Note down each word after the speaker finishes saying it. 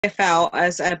TfL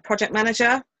as a project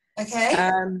manager.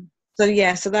 Okay.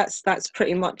 So that's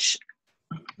pretty much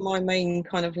my main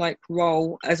kind of like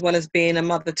role, as well as being a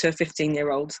mother to a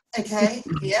 15-year-old. Okay.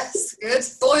 Yes. Good.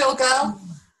 Boy or girl?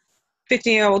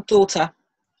 15-year-old daughter.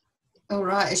 All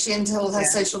right. Is she into all her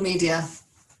social media?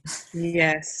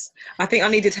 Yes. I think I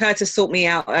needed her to sort me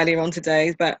out earlier on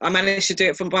today, but I managed to do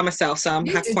it by myself, so I'm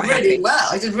quite happy. Well.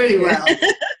 I did really well.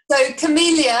 So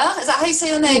Camelia, is that how you say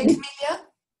your name, Camelia?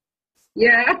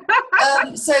 Yeah.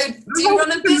 So do you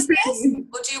run a business,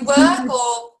 or do you work, or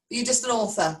are you just an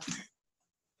author?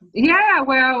 Yeah,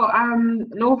 well, I'm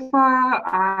an author,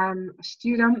 a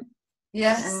student.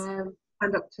 Yes.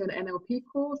 Signed up to an NLP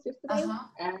course yesterday.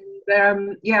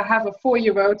 And I have a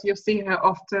 4-year-old. You'll see her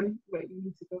often. Wait, you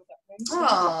need to go that way.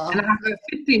 Oh. And I have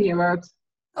a 15-year-old.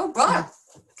 Oh, right.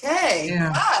 Okay.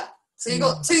 Yeah. Fab. So you've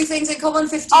got two things in common,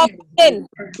 15. Oh,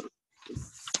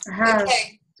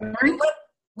 Okay. Sorry?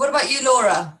 What about you,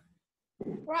 Laura?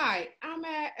 Right. I'm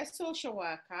a social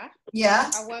worker. Yeah.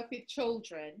 I work with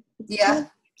children. Yeah.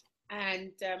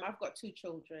 And I've got 2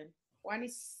 children. One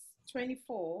is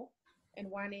 24 and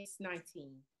one is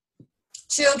 19.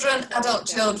 Children, adult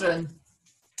children.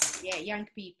 Yeah, young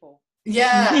people.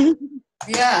 Yeah.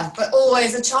 Yeah, but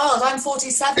always a child. I'm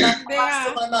 47. I'm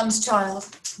still my mum's child.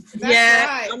 That's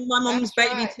right. I'm my mum's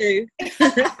baby too.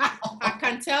 I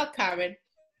can tell, Karen.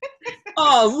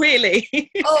 Oh, really?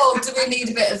 Oh, do we need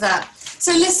a bit of that?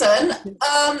 So listen,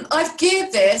 I've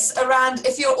geared this around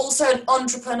if you're also an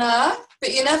entrepreneur,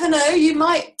 but you never know, you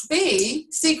might be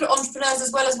secret entrepreneurs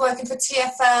as well as working for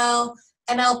TfL,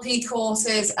 NLP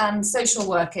courses and social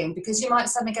working, because you might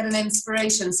suddenly get an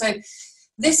inspiration. So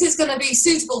this is going to be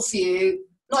suitable for you,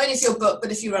 not only for your book,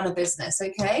 but if you run a business,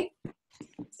 okay?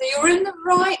 So you're in the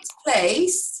right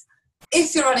place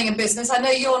if you're running a business. I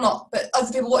know you're not, but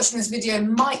other people watching this video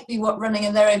might be running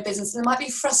in their own business, and they might be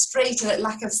frustrated at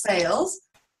lack of sales.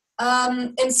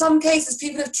 In some cases,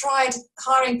 people have tried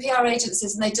hiring PR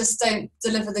agencies and they just don't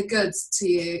deliver the goods to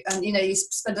you. And, you know, you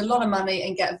spend a lot of money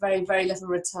and get very, very little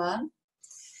return.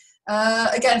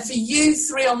 Again, for you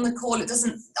 3 on the call, I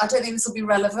don't think this will be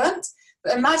relevant,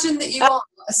 but imagine that you are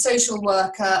a social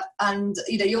worker and,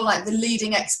 you know, you're like the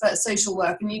leading expert social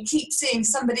worker and you keep seeing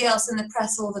somebody else in the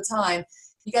press all the time.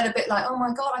 You get a bit like, oh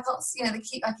my God, I can't see, you know,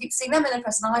 I keep seeing them in the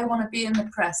press and I want to be in the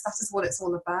press. That is what it's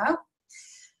all about.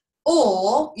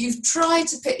 Or you've tried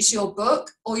to pitch your book,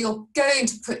 or you're going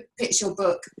to pitch your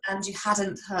book and you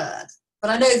hadn't heard. But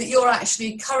I know that you're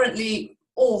actually currently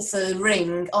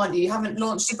authoring, aren't you? You haven't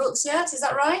launched your books yet, is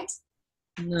that right?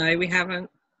 No, we haven't.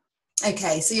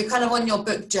 Okay, so you're kind of on your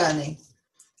book journey.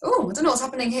 Oh, I don't know what's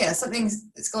happening here.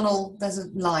 It's gone all, there's a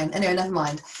line. Anyway, never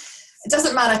mind. It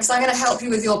doesn't matter because I'm going to help you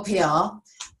with your PR.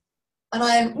 And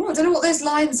I don't know what those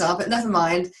lines are, but never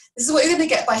mind. This is what you're going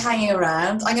to get by hanging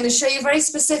around. I'm going to show you a very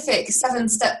specific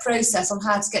 7-step process on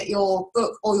how to get your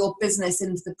book or your business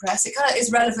into the press. It kind of is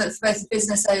relevant for both a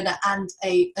business owner and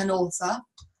an author.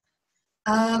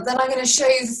 Then I'm going to show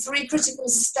you the 3 critical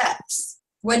steps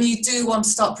when you do want to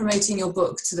start promoting your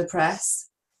book to the press.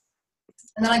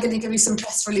 And then I'm going to give you some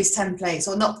press release templates,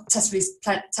 or not press release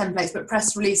templates, but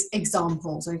press release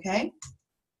examples, okay?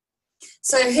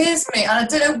 So here's me, and I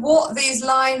don't know what these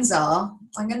lines are.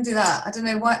 I'm going to do that. I don't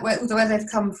know where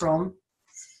they've come from.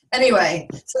 Anyway,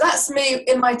 so that's me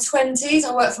in my 20s.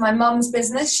 I worked for my mum's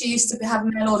business. She used to have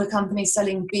a mail order company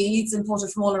selling beads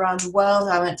imported from all around the world.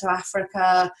 I went to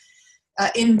Africa,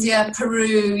 India,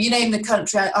 Peru, you name the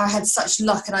country. I had such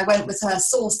luck, and I went with her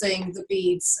sourcing the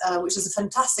beads, which was a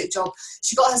fantastic job.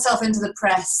 She got herself into the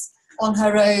press on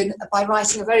her own by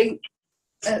writing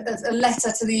a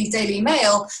letter to the Daily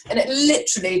Mail, and it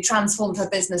literally transformed her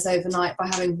business overnight by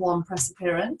having 1 press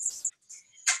appearance.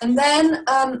 And then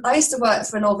I used to work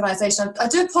for an organisation. I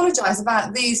do apologise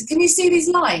about these. Can you see these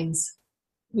lines?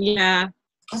 Yeah.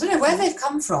 I don't know where they've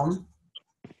come from.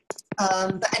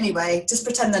 But anyway, just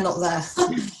pretend they're not there.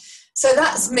 So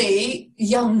that's me,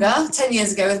 younger, 10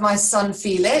 years ago, with my son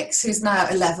Felix, who's now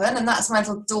 11, and that's my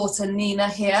little daughter Nina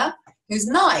here, who's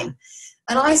 9.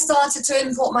 And I started to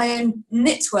import my own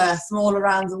knitwear from all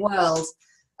around the world.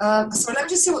 So let me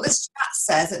just see what this chat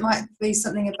says. It might be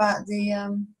something about the,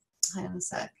 hang on a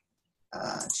sec,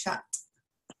 chat.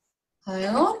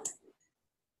 Hang on.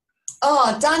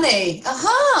 Oh, Danny.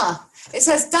 Aha! It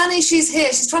says, Danny, she's here.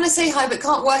 She's trying to say hi, but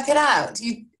can't work it out.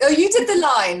 You did the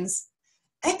lines.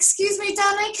 Excuse me,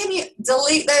 Danny, can you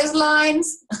delete those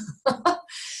lines?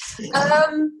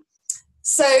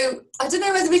 So I don't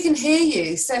know whether we can hear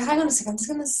you. So hang on a second. I'm just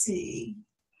going to see.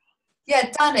 Yeah,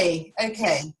 Danny.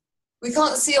 Okay. We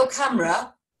can't see your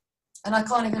camera, and I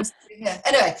can't even see you here.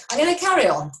 Anyway, I'm going to carry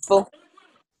on. Cool.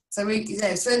 So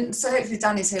so hopefully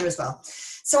Danny's here as well.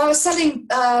 So I was selling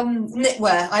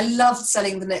knitwear. I loved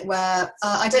selling the knitwear.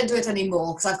 I don't do it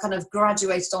anymore because I've kind of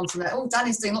graduated on from it. Oh,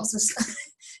 Danny's doing lots of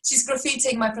she's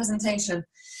graffitiing my presentation.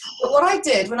 But what I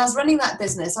did when I was running that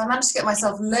business, I managed to get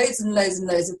myself loads and loads and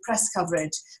loads of press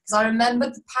coverage because I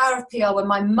remembered the power of PR when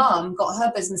my mum got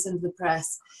her business into the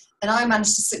press, and I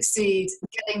managed to succeed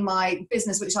getting my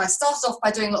business, which I started off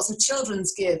by doing lots of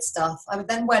children's geared stuff. I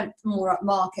then went more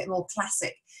upmarket, more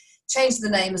classic, changed the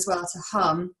name as well to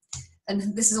Hum.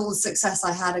 And this is all the success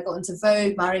I had. I got into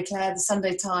Vogue, Marie Claire, the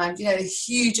Sunday Times, you know, a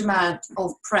huge amount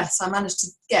of press I managed to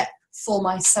get for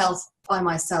myself, by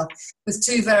myself, with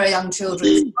 2 very young children.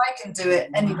 So if I can do it,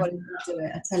 anybody can do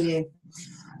it, I tell you.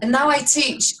 And now I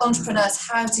teach entrepreneurs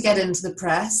how to get into the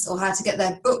press or how to get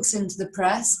their books into the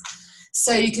press.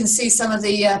 So you can see some of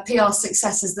the PR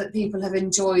successes that people have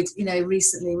enjoyed, you know,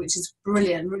 recently, which is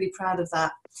brilliant. I'm really proud of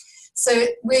that. So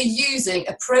we're using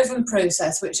a proven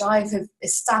process, which I have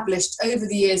established over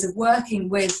the years of working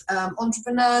with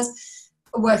entrepreneurs,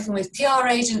 working with PR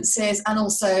agencies, and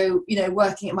also, you know,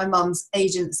 working at my mum's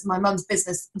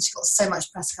business, and she got so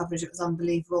much press coverage, it was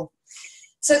unbelievable.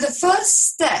 So the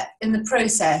first step in the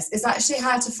process is actually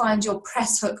how to find your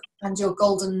press hook and your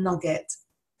golden nugget.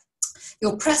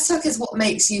 Your press hook is what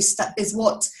makes you is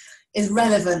what is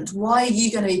relevant. Why are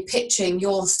you going to be pitching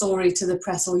your story to the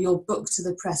press or your book to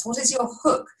the press? What is your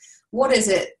hook? What is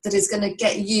it that is going to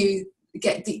get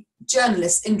the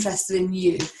journalists interested in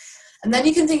you? And then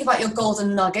you can think about your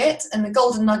golden nugget, and the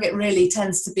golden nugget really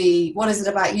tends to be, what is it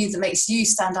about you that makes you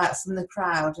stand out from the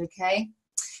crowd, okay?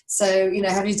 So, you know,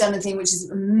 have you done anything which is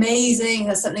amazing?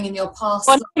 There's something in your past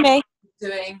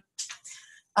doing,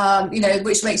 you know,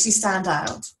 which makes you stand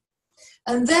out.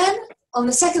 And then on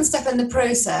the second step in the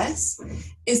process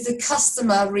is the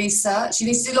customer research. You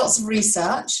need to do lots of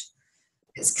research.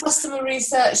 It's customer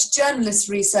research, journalist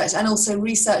research, and also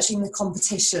researching the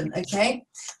competition, okay?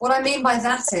 What I mean by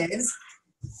that is,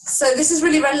 so this is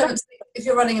really relevant if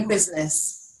you're running a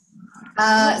business.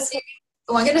 I'm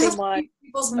going to have to keep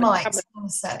people's mics in a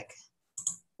sec.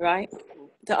 Right,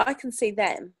 so I can see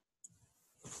them.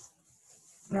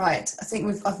 Right, I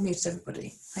think I've muted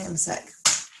everybody. Hang on a sec.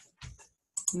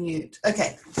 Mute.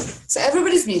 Okay, so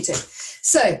everybody's muted.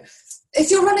 So if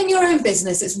you're running your own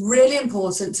business, it's really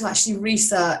important to actually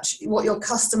research what your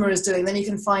customer is doing. Then you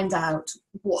can find out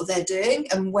what they're doing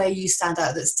and where you stand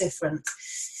out that's different.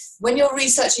 When you're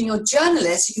researching your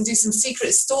journalist, you can do some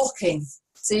secret stalking.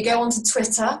 So you go onto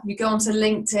Twitter, you go onto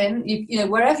LinkedIn, you know,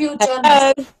 wherever your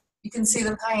journalist, you can see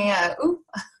them hanging out. Ooh.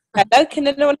 Hello, can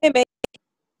anyone hear me?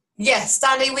 Yes,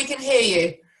 Stanley, we can hear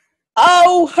you.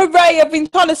 Oh, hooray, I've been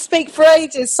trying to speak for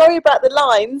ages. Sorry about the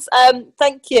lines.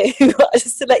 Thank you.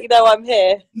 Just to let you know I'm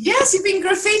here. Yes, you've been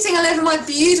graffitiing all over my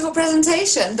beautiful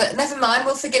presentation, but never mind,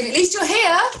 we'll forgive you. At least you're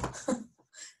here.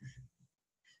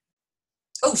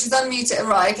 Oh, she's unmuted.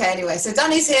 Right, okay, anyway. So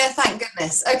Danny's here, thank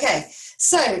goodness. Okay,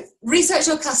 so research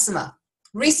your customer.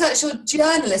 Research your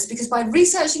journalist, because by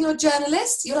researching your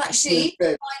journalist, you'll actually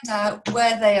find out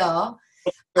where they are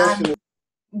and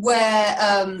where,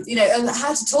 you know, and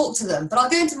how to talk to them. But I'll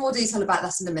go into more detail about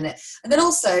that in a minute. And then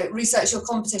also research your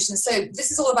competition. So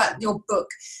this is all about your book.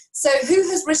 So who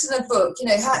has written a book? You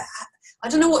know, I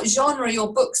don't know what genre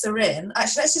your books are in.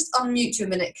 Actually, let's just unmute you a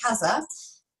minute, Kaza.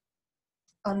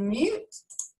 Unmute.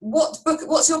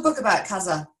 What's your book about,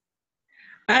 Kaza?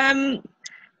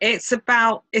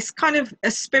 It's kind of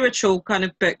a spiritual kind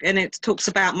of book, and it talks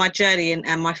about my journey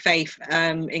and my faith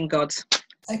in God.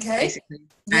 Okay. Basically.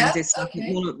 And it's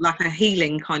more like a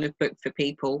healing kind of book for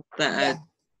people that are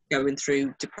going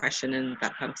through depression and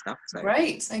that kind of stuff. So.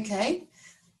 Great. Okay.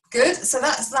 Good. So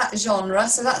that's that genre.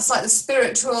 So that's like the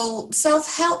spiritual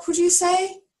self-help, would you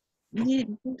say? Yeah,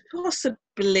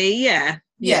 possibly, yeah.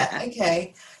 Yeah.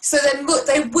 Okay. So then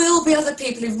there will be other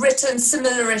people who've written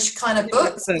similar-ish kind of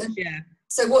books. Yeah.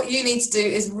 So what you need to do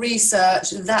is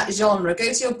research that genre.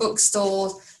 Go to your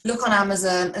bookstore, look on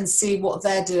Amazon and see what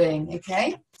they're doing,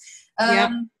 okay?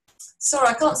 Sorry,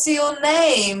 I can't see your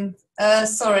name.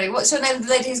 Sorry, what's your name? The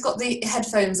lady who's got the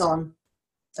headphones on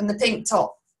and the pink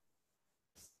top.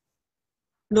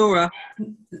 Laura,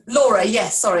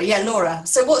 yes, sorry. Yeah, Laura.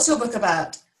 So what's your book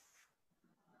about?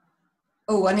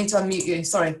 Oh, I need to unmute you.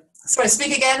 Sorry,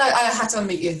 speak again. I had to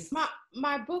unmute you.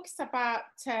 My book's about,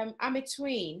 I'm a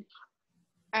twin.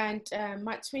 And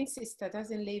my twin sister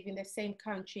doesn't live in the same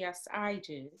country as I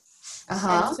do.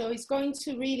 And so it's going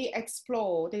to really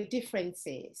explore the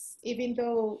differences, even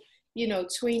though, you know,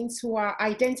 twins who are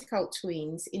identical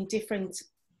twins in different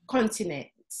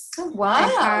continents. Oh,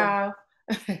 wow.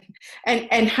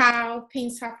 And how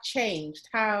things have changed,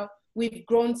 how we've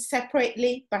grown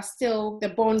separately, but still the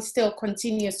bond still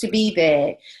continues to be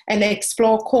there, and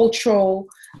explore cultural,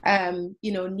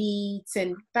 needs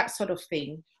and that sort of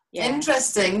thing. Yeah.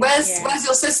 Interesting. Where's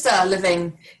your sister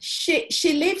living? She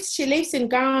lives in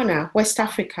Ghana, West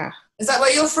Africa. Is that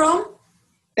where you're from?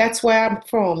 That's where I'm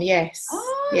from. Yes.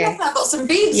 Oh, yes. I've got some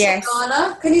beads from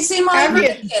Ghana. Can you see my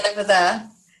mannequin over there?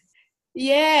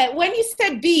 Yeah. When you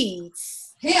said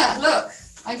beads. Here, look.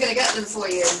 I'm going to get them for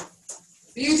you.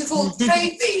 Beautiful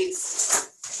trade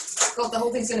beads. God, the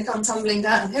whole thing's going to come tumbling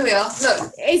down. Here we are.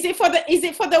 Look. Is it for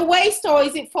the waist, or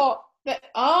is it for the?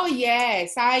 Oh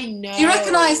yes, I know. Do you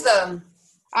recognise them?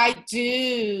 I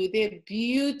do. They're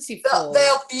beautiful. They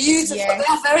are beautiful. Yes.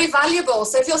 They are very valuable.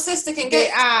 So if your sister can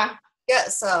get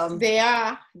some. They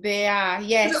are.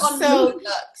 Yes. So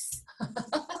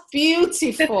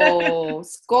beautiful.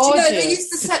 It's gorgeous. Do you know, they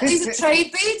used to set these are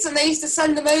trade beads, and they used to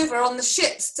send them over on the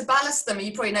ships to ballast them.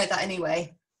 You probably know that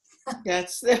anyway.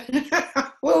 Yes.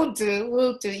 We'll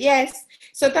do. Yes.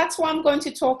 So that's what I'm going to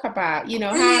talk about. Really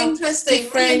how interesting.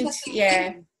 Different, really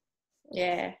interesting.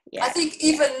 Yeah. I think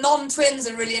even non-twins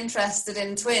are really interested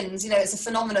in twins. It's a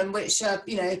phenomenon which,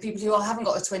 people who haven't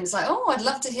got a twin is like, oh, I'd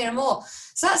love to hear more.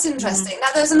 So that's interesting.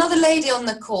 Now, there's another lady on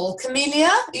the call. Camelia,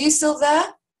 are you still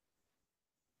there?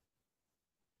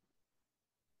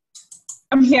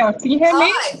 I'm here. Can you hear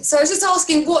me? Hi. So I was just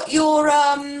asking what your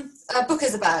book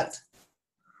is about.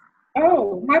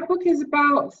 Oh, my book is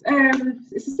about,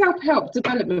 it's a self-help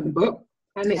development book,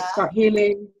 and it's about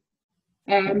healing.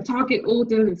 Target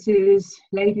audiences,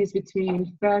 ladies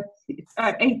between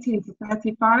 18 to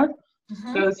 35,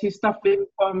 those who suffering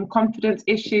from confidence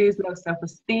issues, low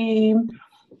self-esteem,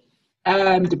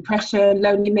 depression,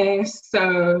 loneliness.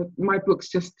 So my book's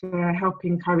just to help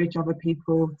encourage other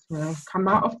people to come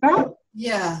out of that.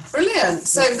 Yeah, brilliant.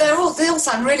 So they all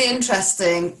sound really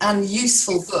interesting and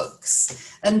useful books.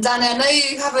 And Danny, I know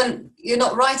you're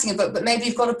not writing a book, but maybe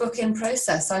you've got a book in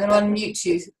process. So I'm going to unmute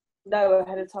you. No,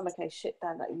 ahead of time. Okay, shit,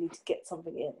 Dan, that you need to get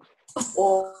something in.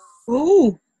 Or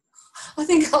I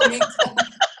think I'll mute them.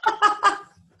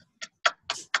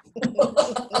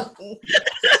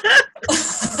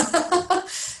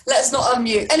 Let's not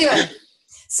unmute. Anyway,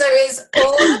 so it's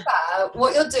all about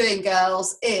what you're doing,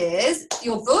 girls, is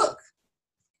your book.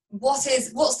 What's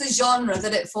the genre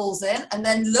that it falls in, and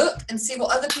then look and see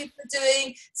what other people are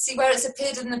doing, see where it's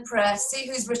appeared in the press, see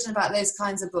who's written about those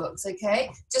kinds of books, okay?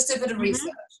 Just do a bit of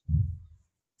research.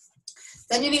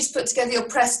 Then you need to put together your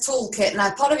press toolkit.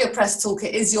 Now, part of your press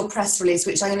toolkit is your press release,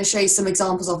 which I'm going to show you some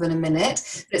examples of in a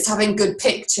minute. But it's having good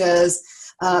pictures.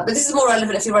 But this is more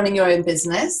relevant if you're running your own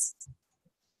business.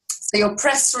 So your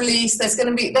press release, there's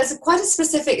quite a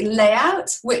specific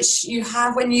layout which you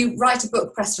have when you write a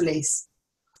book press release.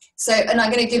 So, and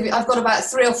I've got about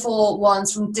 3 or 4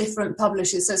 ones from different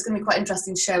publishers. So it's going to be quite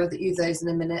interesting to share with you those in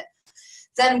a minute.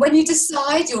 Then when you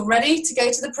decide you're ready to go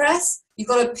to the press, you've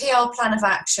got a PR plan of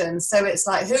action. So it's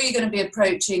like, who are you going to be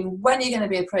approaching? When are you going to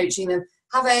be approaching them?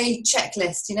 Have a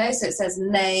checklist, so it says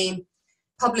name,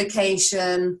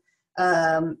 publication,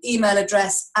 email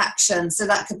address, action. So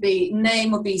that could be, name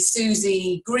would be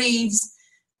Susie Greaves.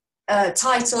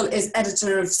 Title is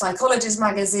editor of Psychologist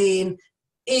magazine.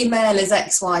 Email is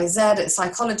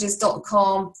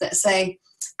xyz@psychologist.com. Let's say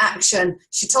action.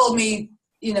 She told me,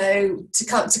 to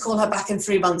call her back in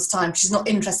 3 months' time. She's not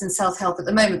interested in self-help at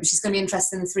the moment, but she's going to be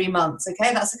interested in 3 months.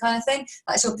 Okay, that's the kind of thing.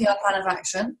 That's your PR plan of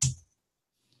action.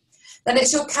 Then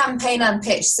it's your campaign and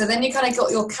pitch. So then you kind of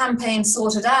got your campaign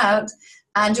sorted out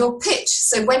and your pitch.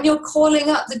 So when you're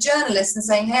calling up the journalist and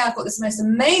saying, hey, I've got this most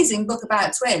amazing book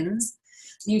about twins,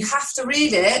 you have to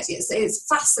read it. It's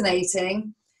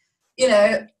fascinating,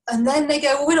 and then they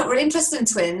go, well, we're not really interested in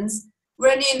twins.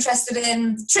 We're only interested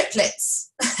in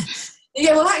triplets. You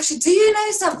go, well, actually, do you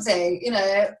know something?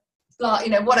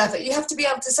 Whatever. You have to be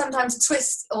able to sometimes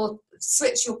twist or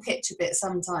switch your pitch a bit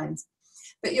sometimes.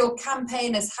 But your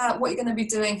campaign is what you're going to be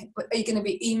doing. Are you going to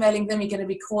be emailing them? Are you going to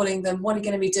be calling them? What are you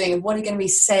going to be doing? And what are you going to be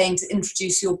saying to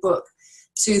introduce your book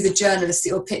to the journalist that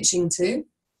you're pitching to?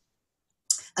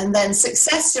 And then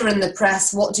success, you're in the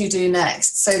press. What do you do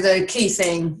next? So the key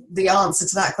thing, the answer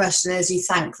to that question is you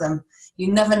thank them.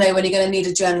 You never know when you're going to need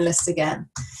a journalist again.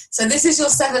 So this is your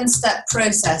 7-step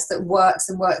process that works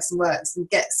and works and works and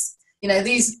gets,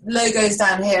 these logos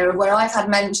down here are where I've had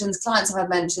mentions, clients have had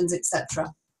mentions,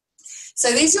 etc.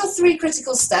 So these are your 3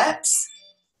 critical steps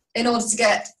in order to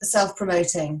get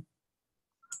self-promoting.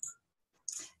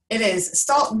 It is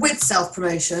start with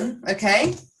self-promotion,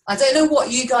 okay? I don't know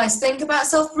what you guys think about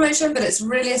self-promotion, but it's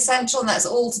really essential, and that's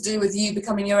all to do with you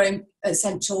becoming your own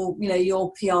essential,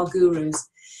 your PR gurus.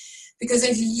 Because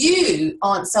if you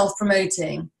aren't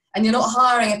self-promoting and you're not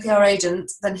hiring a PR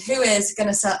agent, then who is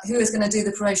going to do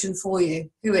the promotion for you?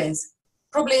 Who is?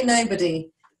 Probably nobody.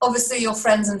 Obviously your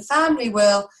friends and family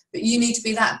will, but you need to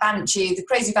be that banshee, the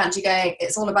crazy banshee going,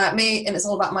 it's all about me and it's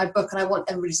all about my book and I want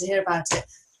everybody to hear about it.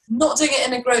 Not doing it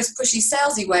in a gross, pushy,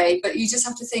 salesy way, but you just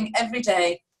have to think every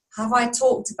day, have I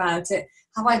talked about it?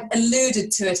 Have I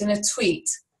alluded to it in a tweet?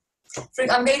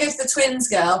 I'm going to go to the twins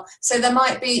girl, so there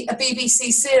might be a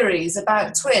BBC series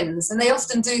about twins, and they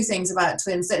often do things about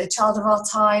twins, that are child of our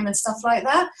time and stuff like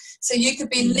that. So you could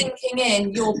be linking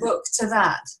in your book to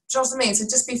that. Do you know what I mean? So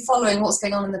just be following what's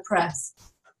going on in the press.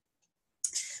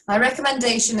 My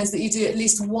recommendation is that you do at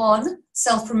least one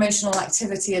self-promotional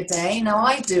activity a day. Now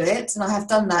I do it, and I have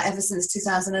done that ever since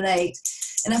 2008.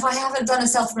 And if I haven't done a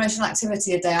self-promotional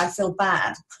activity a day, I feel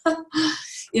bad.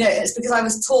 You know, it's because I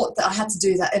was taught that I had to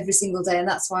do that every single day, and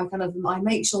that's why I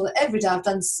make sure that every day I've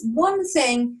done one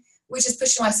thing which is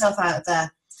pushing myself out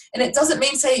there. And it doesn't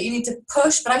mean say you need to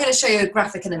push, but I'm going to show you a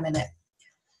graphic in a minute.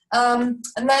 And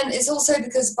then it's also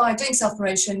because by doing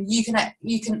self-promotion, you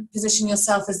can position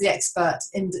yourself as the expert,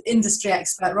 industry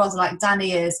expert, rather like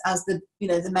Danny is as the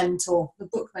mentor, the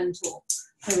book mentor.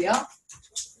 Here we are.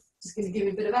 Just going to give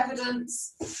you a bit of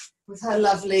evidence with her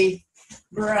lovely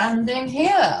branding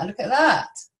here. Look at that.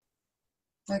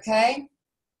 Okay.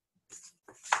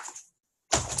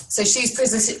 So she's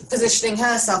positioning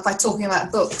herself by talking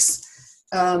about books,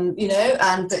 and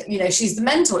she's the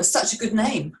mentor. It's such a good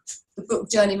name, the Book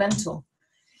Journey Mentor.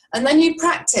 And then you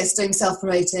practice doing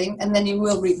self-promoting, and then you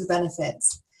will reap the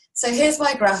benefits. So here's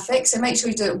my graphic. So make sure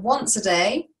you do it once a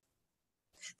day.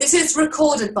 This is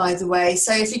recorded, by the way.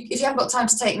 So if you haven't got time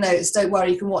to take notes, don't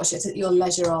worry. You can watch it at your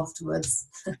leisure afterwards.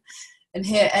 And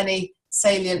hear any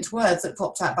salient words that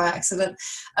popped out by accident.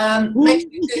 Make sure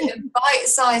you do it in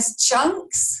bite-sized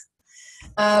chunks.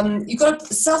 You've got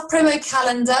a self-promo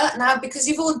calendar. Now, because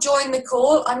you've all joined the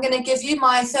call, I'm going to give you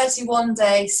my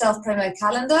 31-day self-promo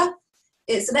calendar.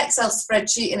 It's an Excel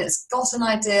spreadsheet, and it's got an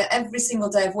idea every single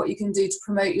day of what you can do to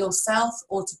promote yourself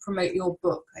or to promote your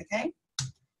book, okay?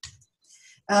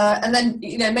 And then,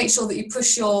 make sure that you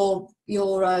push your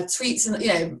tweets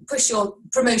and, push your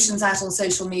promotions out on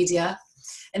social media.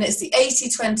 And it's the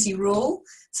 80-20 rule.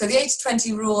 So the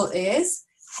 80-20 rule is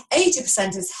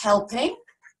 80% is helping.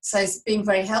 So it's being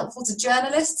very helpful to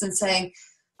journalists and saying,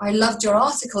 I loved your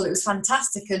article, it was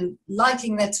fantastic, and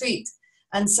liking their tweet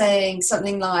and saying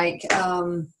something like,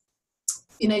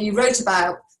 you wrote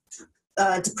about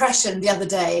depression the other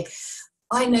day.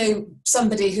 I know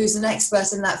somebody who's an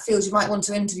expert in that field. You might want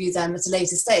to interview them at a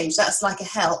later stage. That's like a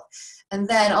help. And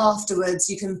then afterwards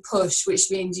you can push,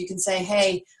 which means you can say,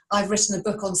 hey, I've written a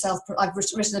book on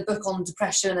written a book on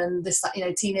depression and this,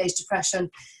 teenage depression.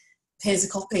 Here's a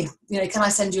copy. Can I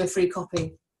send you a free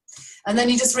copy? And then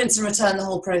you just rinse and return the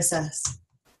whole process.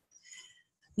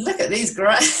 Look at these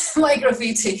my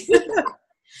graffiti.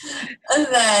 And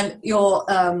then you're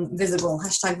visible,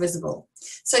 #visible.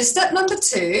 So step number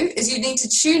 2 is you need to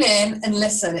tune in and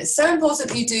listen. It's so important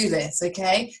that you do this,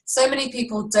 okay? So many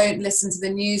people don't listen to the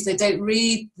news. They don't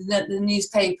read the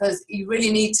newspapers. You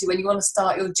really need to when you want to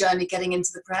start your journey getting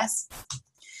into the press.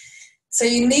 So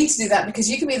you need to do that because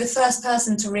you can be the first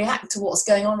person to react to what's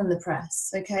going on in the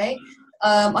press, okay?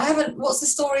 What's the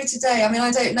story today?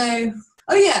 I don't know.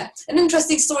 Oh yeah, an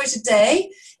interesting story today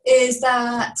is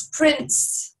that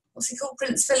Prince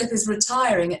Philip is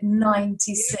retiring at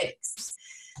 96.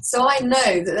 So I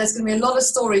know that there's going to be a lot of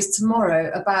stories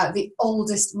tomorrow about the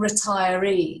oldest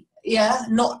retiree. Yeah,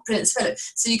 not Prince Philip.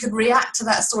 So you could react to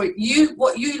that story.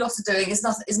 What you lot are doing is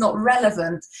not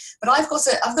relevant. But I've got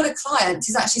a client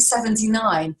who's actually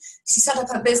 79. She set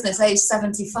up her business age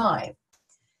 75.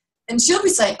 And she'll be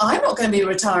saying, I'm not going to be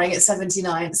retiring at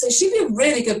 79. So she'd be a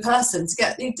really good person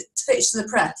to pitch to the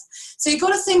press. So you've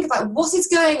got to think about what is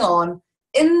going on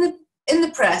in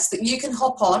the press that you can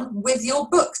hop on with your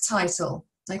book title.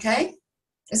 Okay?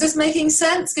 Is this making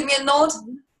sense? Give me a nod.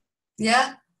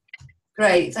 Yeah?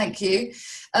 Great, thank you.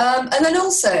 And then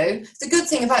also, the good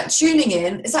thing about tuning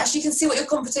in is actually you can see what your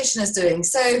competition is doing.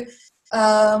 So,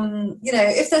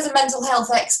 if there's a mental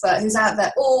health expert who's out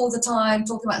there all the time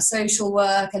talking about social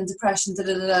work and depression,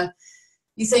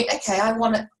 you think, okay, I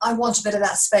want a bit of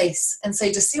that space. And so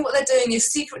you just see what they're doing. You're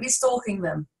secretly stalking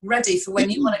them, ready for when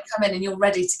you want to come in and you're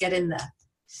ready to get in there.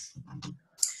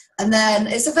 And then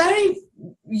it's a very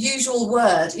usual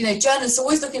word. Journalists are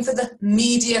always looking for the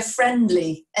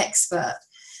media-friendly expert.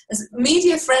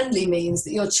 Media-friendly means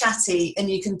that you're chatty and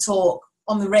you can talk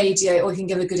on the radio or you can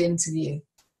give a good interview.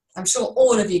 I'm sure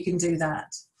all of you can do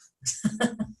that.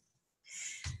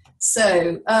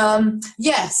 So,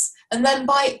 yes. And then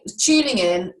by tuning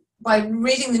in, by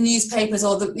reading the newspapers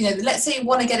or let's say you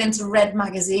want to get into Red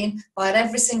magazine, buy it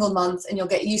every single month and you'll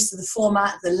get used to the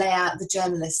format, the layout, the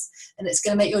journalists, and it's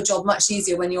going to make your job much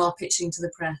easier when you are pitching to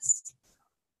the press.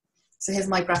 So here's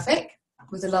my graphic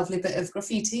with a lovely bit of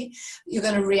graffiti. You're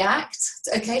going to react,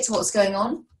 to what's going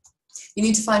on. You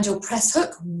need to find your press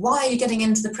hook. Why are you getting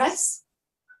into the press?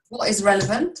 What is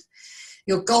relevant?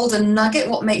 Your golden nugget,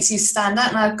 what makes you stand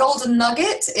out? Now, golden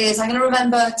nugget is, I'm going to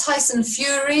remember Tyson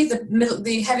Fury,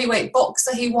 the heavyweight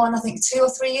boxer he won, I think 2 or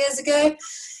 3 years ago.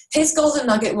 His golden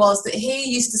nugget was that he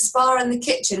used to spar in the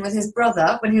kitchen with his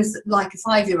brother when he was like a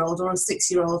 5-year-old or a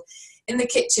 6-year-old, in the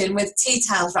kitchen with tea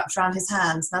towels wrapped around his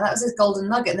hands. Now, that was his golden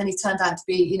nugget, and then he turned out to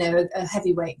be, a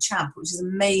heavyweight champ, which is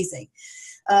amazing.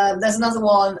 There's another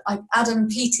one, Adam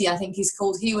Peaty, I think he's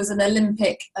called. He was an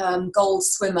Olympic gold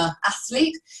swimmer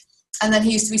athlete, and then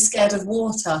he used to be scared of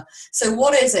water. So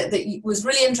what is it that was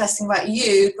really interesting about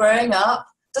you growing up?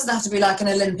 Doesn't have to be like an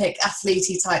Olympic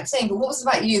athlete-y type thing, but what was it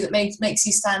about you that makes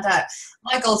you stand out?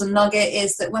 My golden nugget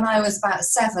is that when I was about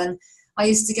 7, I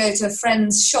used to go to a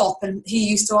friend's shop, and he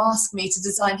used to ask me to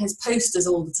design his posters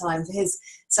all the time for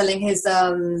selling his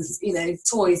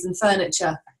toys and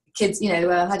furniture. Kids,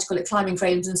 climbing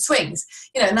frames and swings.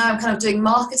 Now I'm kind of doing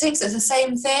marketing, so it's the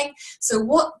same thing. So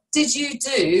what did you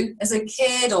do as a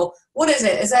kid, or what is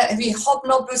it? Have you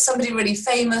hobnobbed with somebody really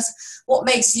famous? What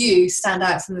makes you stand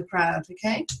out from the crowd,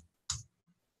 okay?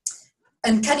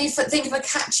 And can you think of a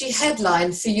catchy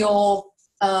headline for your,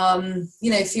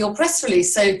 for your press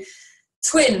release? So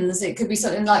twins, it could be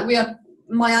something like,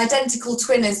 my identical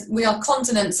twin is, we are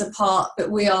continents apart, but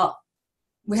we have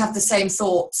the same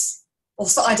thoughts. Or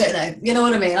so, I don't know, you know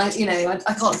what I mean? I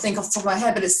can't think off the top of my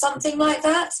head, but it's something like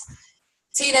that.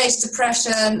 Teenage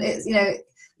depression,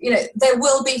 there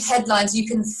will be headlines you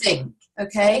can think,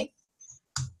 okay?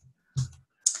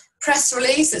 Press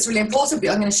release, it's really important, but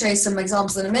I'm going to show you some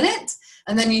examples in a minute.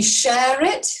 And then you share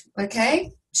it,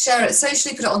 okay? Share it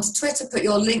socially, put it onto Twitter, put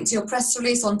your link to your press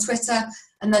release on Twitter,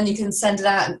 and then you can send it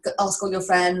out and ask all your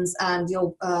friends and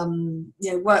your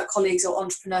work colleagues or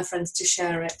entrepreneur friends to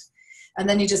share it. And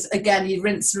then you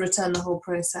rinse and return the whole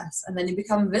process, and then you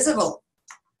become visible.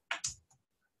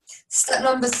 Step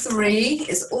number 3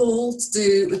 is all to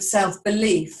do with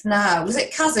self-belief. Now, was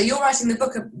it Kaza? You're writing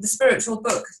the spiritual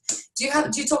book. Do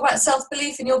you talk about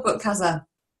self-belief in your book, Kaza?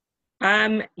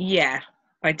 Yeah,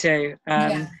 I do.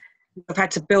 I've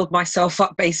had to build myself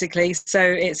up, basically. So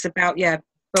it's about,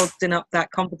 building up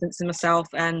that confidence in myself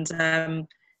and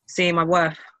seeing my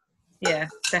worth. Yeah,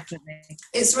 definitely.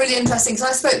 It's really interesting because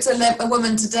I spoke to a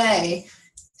woman today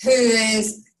who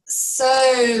is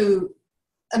so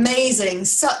amazing,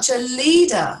 such a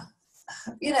leader.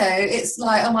 It's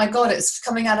like, oh my God, it's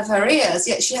coming out of her ears,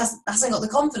 yet she hasn't got the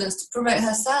confidence to promote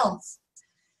herself.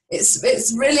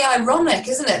 It's really ironic,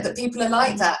 isn't it, that people are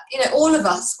like that? All of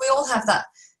us, we all have that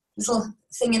little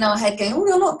thing in our head going, oh,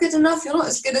 you're not good enough, you're not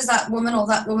as good as that woman or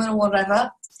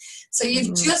whatever. So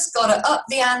you've just got to up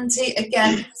the ante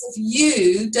again, because if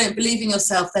you don't believe in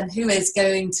yourself, then who is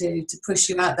going to push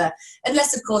you out there?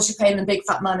 Unless, of course, you're paying them big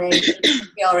fat money to the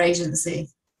PR agency.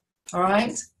 All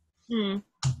right?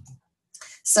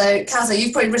 So, Kaza,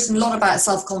 you've probably written a lot about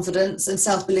self-confidence and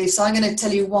self-belief, so I'm going to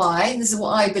tell you why. This is what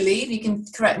I believe. You can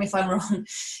correct me if I'm wrong.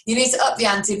 You need to up the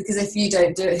ante, because if you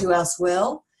don't do it, who else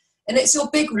will? And it's your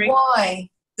big why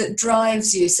that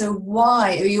drives you. So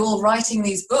why are you all writing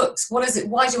these books? What is it?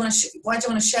 Why do you want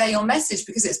to share your message?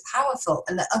 Because it's powerful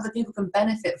and that other people can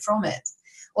benefit from it,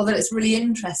 or that it's really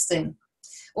interesting.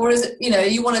 Or is it,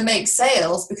 you want to make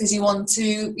sales because you want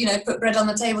to, put bread on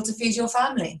the table to feed your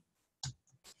family?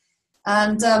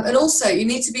 And also you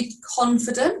need to be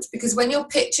confident, because when you're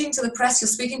pitching to the press, you're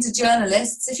speaking to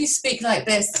journalists. If you speak like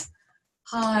this,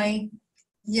 hi,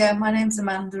 my name's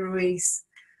Amanda Ruiz,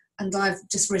 and I've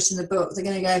just written a book, they're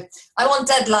going to go, I want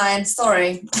deadline,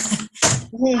 sorry.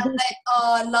 And they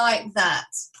are like that,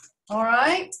 all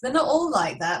right? They're not all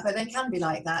like that, but they can be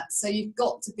like that. So you've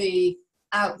got to be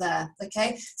out there,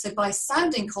 okay? So by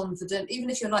sounding confident, even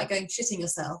if you're like going shitting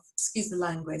yourself, excuse the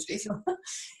language, but if you're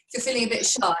feeling a bit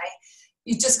shy,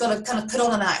 you've just got to kind of put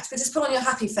on an act, but just put on your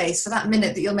happy face for that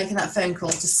minute that you're making that phone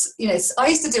call. Just, I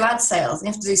used to do ad sales, and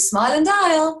you have to do smile and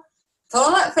dial, put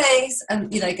on that face, and,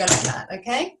 go like that,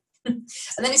 okay? And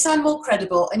then you sound more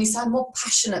credible and you sound more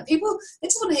passionate. People, they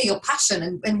just want to hear your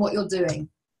passion in what you're doing.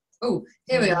 Oh,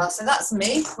 here we are. So that's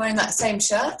me wearing that same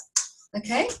shirt.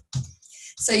 Okay.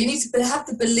 So you need to have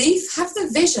the belief, have the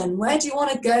vision. Where do you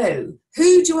want to go?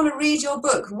 Who do you want to read your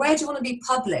book? Where do you want to be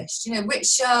published?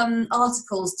 Which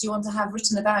articles do you want to have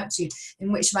written about you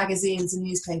in which magazines and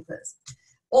newspapers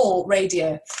or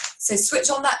radio? So switch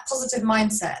on that positive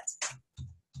mindset.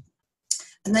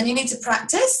 And then you need to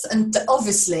practice, and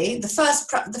obviously the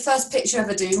first pitch you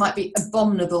ever do might be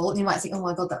abominable, and you might think, oh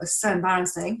my God, that was so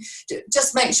embarrassing.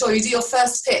 Just make sure you do your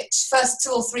first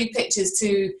 2 or 3 pitches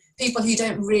to people who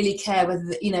don't really care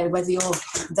whether you're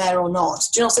there or not.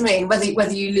 Do you know what I mean?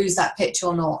 Whether you lose that pitch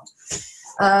or not.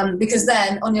 Because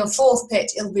then on your 4th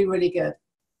pitch, it'll be really good.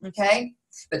 Okay?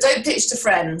 But don't pitch to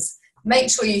friends.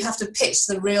 Make sure you have to pitch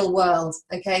to the real world,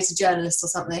 okay, to journalists or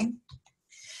something.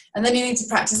 And then you need to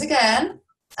practice again,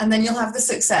 and then you'll have the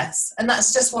success. And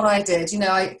that's just what I did,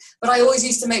 but I always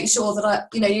used to make sure that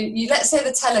you let's say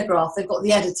the Telegraph, they've got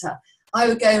the editor. I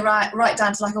would go right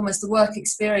down to like almost the work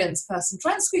experience person.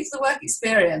 Try and squeak for the work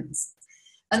experience.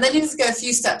 And then you just go a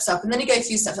few steps up, and then you go a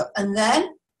few steps up, and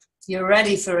then you're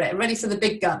ready for it, ready for the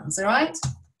big guns, all right?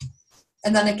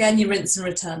 And then again, you rinse and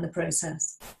return the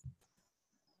process.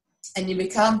 And you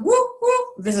become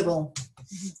visible.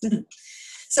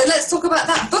 So let's talk about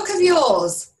that book of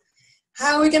yours.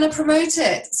 How are we going to promote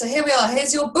it? So here we are.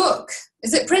 Here's your book.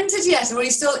 Is it printed yet, or are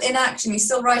you still in action? You're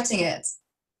still writing it?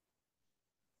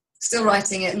 Still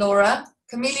writing it, Laura.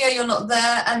 Camelia, you're not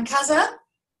there. And Kaza?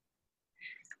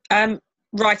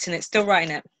 Writing it. Still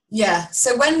writing it. Yeah.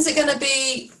 So when's it going to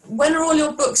be? When are all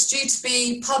your books due to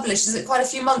be published? Is it quite a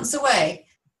few months away?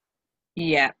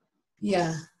 Yeah.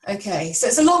 Yeah. Okay. So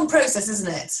it's a long process,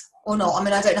 isn't it? Or not? I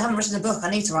mean, I haven't written a book. I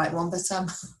need to write one, but so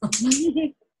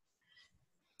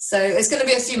it's going to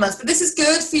be a few months. But this is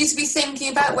good for you to be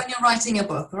thinking about when you're writing a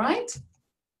book, right?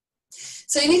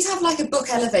 So you need to have like a book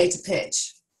elevator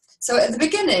pitch. So at the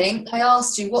beginning, I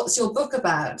asked you, what's your book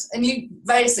about? And you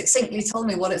very succinctly told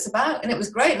me what it's about. And it was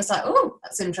great. And it's like, oh,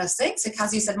 that's interesting. So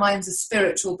Kazi said, mine's a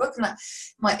spiritual book. And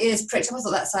my ears pricked up. I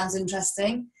thought that sounds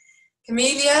interesting.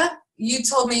 Camelia, you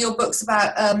told me your book's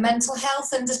about mental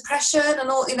health and depression and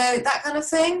all, that kind of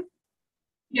thing.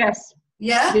 Yes.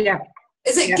 Yeah? Yeah.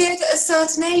 Is it geared at a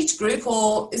certain age group,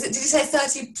 or did you say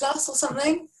 30 plus or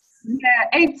something? Yeah,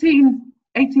 18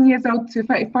 years old to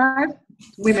 35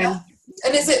 women. Yeah.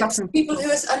 And is it people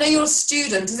who I know you're a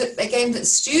student, is it aimed at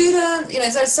student?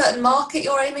 Is there a certain market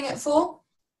you're aiming it for?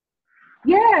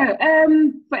 Yeah,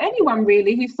 for anyone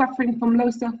really who's suffering from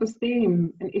low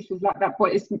self-esteem and issues like that.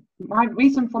 But it's my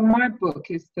reason for my book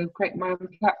is to create my own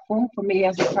platform for me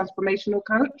as a transformational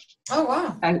coach. Oh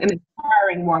wow! And an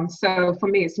inspiring one. So for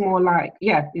me, it's more like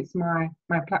it's my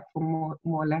platform more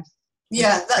or less.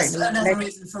 Yeah, that's another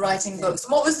reason for writing books.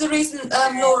 And what was the reason,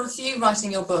 Laura, for you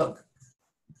writing your book?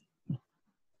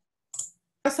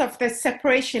 Because of the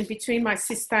separation between my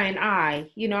sister and I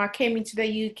came into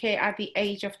the UK at the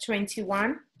age of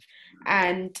 21,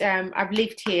 and I've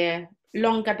lived here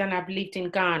longer than I've lived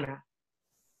in Ghana.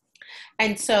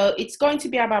 And so it's going to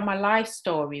be about my life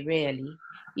story, really.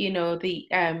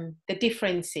 The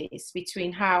differences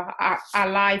between how our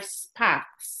life's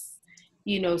paths,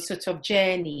 sort of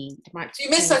journeyed. You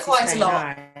miss her quite a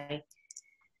lot.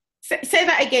 Say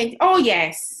that again. Oh,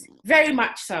 yes. Very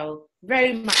much so.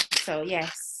 Very much so,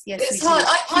 yes. It's hard.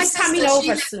 She's coming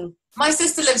over soon. My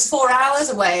sister lives 4 hours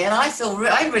away, and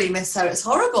I really miss her. It's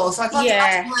horrible. So I can't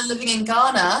imagine her living in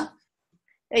Ghana.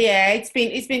 Yeah, it's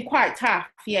been quite tough.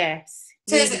 Yes,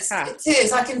 it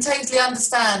is. I can totally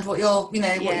understand what what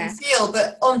you feel.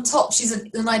 But on top, she's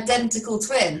an identical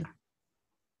twin.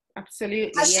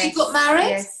 Absolutely. Has she got married?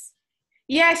 Yes.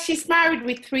 Yes, she's married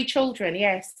with 3 children,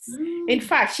 yes. In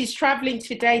fact, she's traveling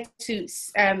today to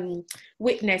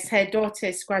witness her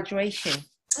daughter's graduation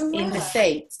in the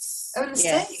States. Oh, in the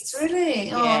States,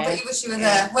 really? Oh, I bet you wish you were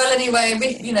there. Well, anyway,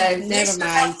 never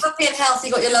mind. Happy and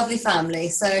healthy, got your lovely family,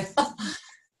 so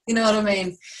you know what I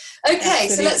mean. Okay,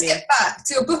 Absolutely. So let's get back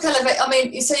to your book elevator. I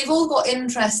mean, so you've all got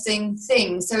interesting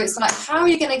things. So it's like, how are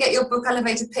you going to get your book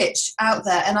elevator pitch out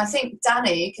there? And I think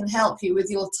Danny can help you with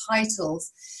your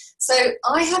titles. So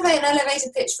I have an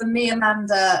elevator pitch for me,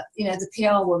 Amanda, the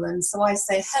PR woman. So I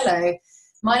say, hello,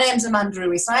 my name's Amanda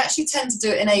Ruiz. I actually tend to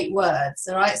do it in 8 words,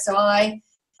 all right? So I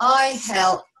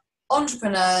help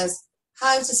entrepreneurs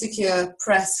how to secure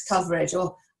press coverage,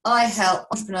 or I help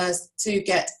entrepreneurs to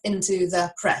get into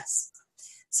the press.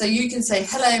 So you can say,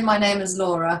 hello, my name is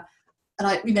Laura.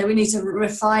 And we need to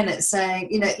refine it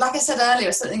saying, like I said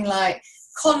earlier, something like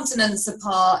continents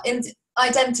apart,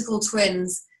 identical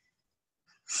twins,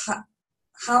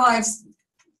 how I've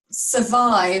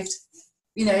survived,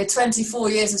 24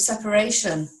 years of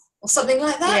separation or something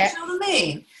like that. Yeah. Do you know what I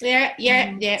mean? Yeah.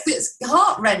 It's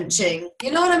heart-wrenching.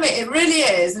 You know what I mean? It really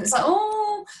is. And it's like,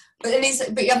 oh, but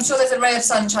I'm sure there's a ray of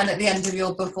sunshine at the end of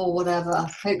your book or whatever,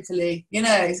 hopefully,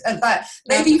 about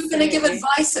maybe you're going to give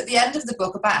advice at the end of the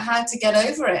book about how to get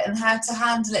over it and how to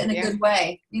handle it in a good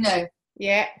way,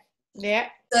 Yeah.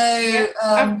 So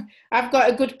I've got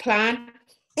a good plan.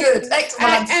 Good,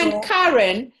 excellent. And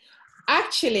Karen,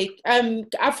 actually,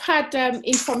 I've had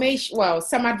information,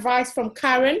 some advice from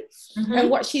Karen, and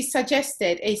what she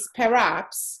suggested is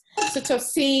perhaps sort of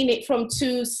seeing it from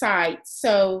two sides.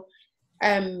 So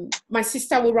my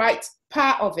sister will write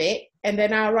part of it, and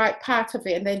then I'll write part of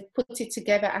it, and then put it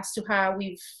together as to how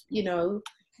we've,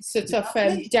 sort of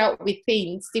dealt with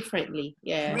things differently.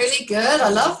 Yeah. Really good. I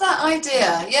love that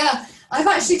idea. Yeah. I've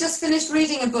actually just finished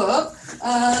reading a book.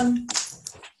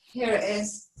 Here it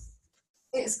is.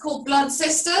 It's called Blood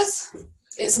Sisters.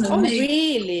 It's an amazing. Oh,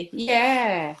 really?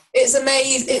 Yeah. It's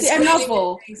amazing. It's a really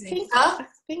novel. Amazing. I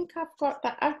think I've got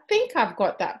that. I think I've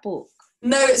got that book.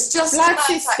 No, it's just Blood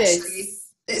Sisters. Actually.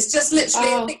 It's just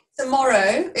literally I think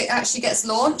tomorrow it actually gets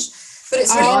launched. But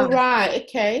it's really right,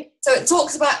 okay. So it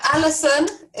talks about Alison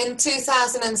in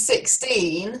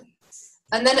 2016,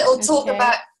 and then it'll talk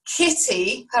about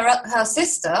Kitty, her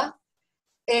sister,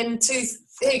 in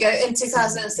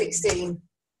 2016.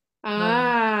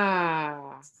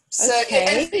 So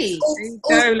it's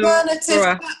alternative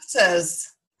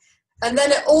chapters, and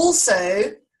then it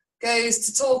also goes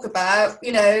to talk about,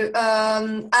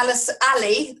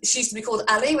 Ali. She used to be called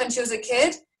Ali when she was a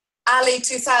kid. Ali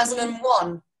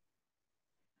 2001.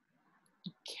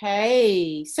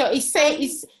 Okay, so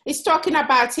it's talking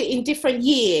about it in different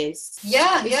years.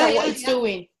 Yeah, what it's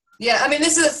doing. Yeah, I mean,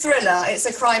 this is a thriller. It's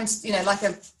a crime, like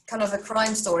a kind of a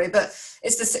crime story, but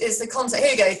it's the concept.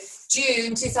 Here you go.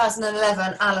 June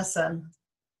 2011, Alison.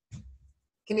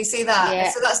 Can you see that?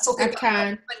 Yeah, so that's talking about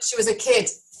when she was a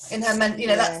kid in her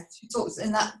that she talks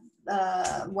in that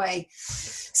way.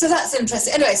 So that's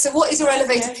interesting. Anyway, so what is your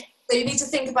elevator? So you need to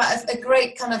think about a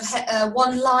great kind of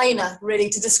one-liner, really,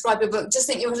 to describe your book. Just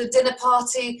think you're at a dinner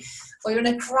party, or you're in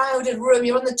a crowded room,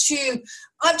 you're on the tube.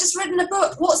 I've just written a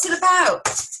book. What's it about?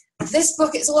 This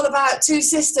book, it's all about two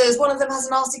sisters. One of them has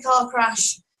a nasty car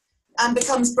crash and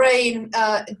becomes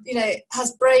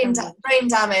has brain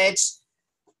damage.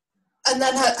 And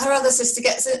then her other sister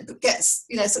gets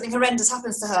something horrendous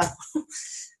happens to her.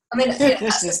 I mean,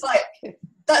 that's just like...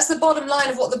 That's the bottom line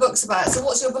of what the book's about. So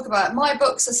what's your book about? My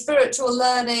book's a spiritual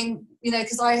learning,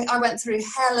 because I went through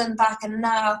hell and back, and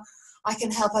now I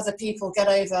can help other people get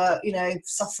over,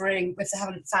 suffering if they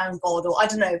haven't found God, or I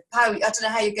don't know how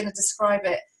you're going to describe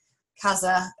it,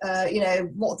 Kaza,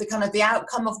 what the kind of the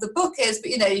outcome of the book is,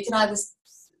 but, you can either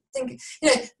think,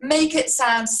 make it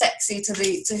sound sexy to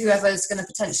whoever is going to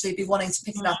potentially be wanting to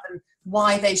pick it up, and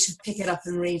why they should pick it up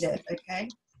and read it, okay?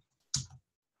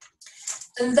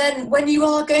 And then when you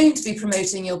are going to be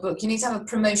promoting your book, you need to have a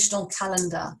promotional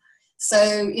calendar.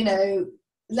 So,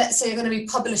 let's say you're going to be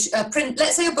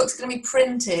let's say your book's going to be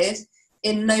printed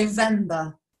in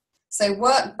November. So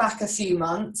work back a few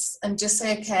months and just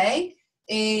say, okay,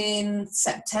 in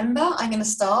September, I'm going to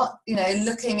start,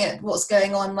 looking at what's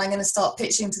going on. I'm going to start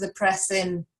pitching to the press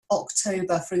in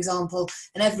October, for example.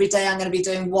 And every day I'm going to be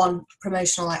doing one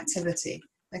promotional activity.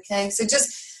 Okay,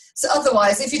 so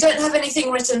otherwise, if you don't have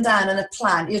anything written down and a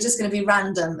plan, you're just going to be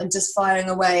random and just firing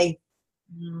away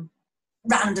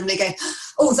randomly going,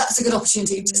 oh, that's a good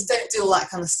opportunity. Just don't do all that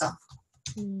kind of stuff.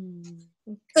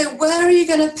 So where are you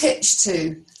going to pitch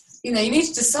to? You need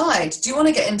to decide. Do you want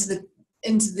to get into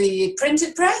the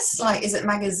printed press? Like, is it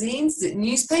magazines? Is it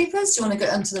newspapers? Do you want to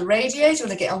get onto the radio? Do you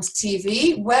want to get onto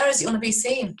TV? Where is it want to be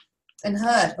seen and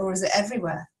heard? Or is it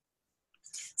everywhere?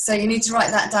 So you need to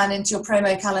write that down into your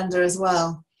promo calendar as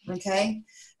well. Okay,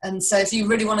 and so if you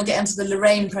really want to get into the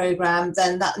Lorraine program,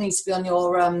 then that needs to be on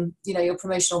your your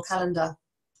promotional calendar.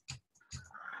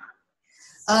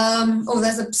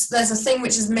 There's a thing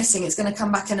which is missing. It's going to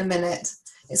come back in a minute.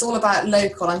 It's all about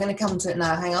local. I'm going to come to it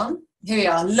now. Hang on. Here we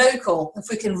are. Local. If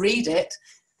we can read it,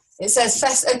 it says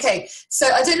fest. Okay, so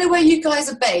I don't know where you guys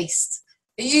are based.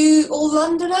 Are you all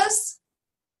Londoners?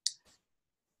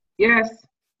 Yes.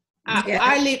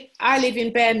 I live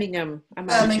in Birmingham.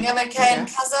 Birmingham, okay, and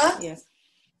Kaza? Yes.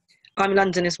 I'm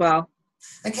London as well.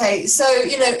 Okay, so,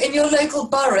 in your local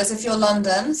boroughs, if you're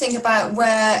London, think about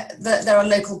where there are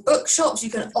local bookshops you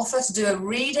can offer to do a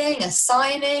reading, a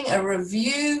signing, a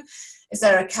review. Is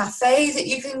there a cafe that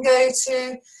you can go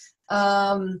to?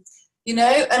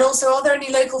 And also, are there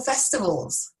any local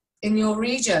festivals in your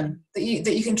region that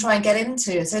you can try and get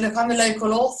into? So look, I'm a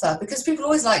local author, because people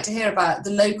always like to hear about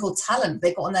the local talent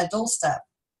they've got on their doorstep.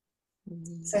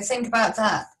 So think about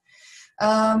that.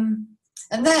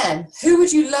 And then, who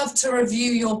would you love to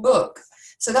review your book?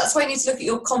 So that's why you need to look at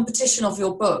your competition of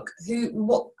your book.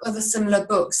 What are the similar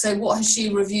books? So what has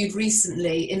she reviewed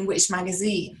recently in which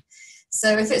magazine?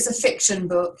 So if it's a fiction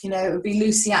book, it would be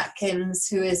Lucy Atkins,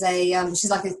 who is she's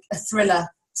like a thriller,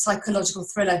 psychological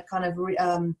thriller kind of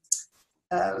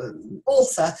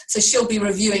author, so she'll be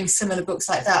reviewing similar books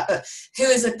like that. But who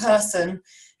is a person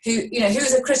who, you know,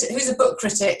 who's a critic, who's a book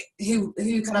critic who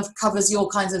kind of covers your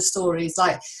kinds of stories?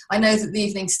 Like, I know that the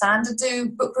Evening Standard do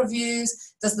book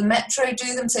reviews. Does the Metro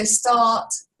do them? So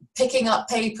start picking up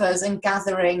papers and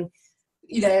gathering,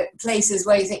 you know, places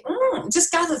where you think,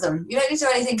 just gather them. You don't need to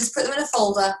do anything, just put them in a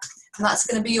folder, and that's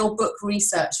going to be your book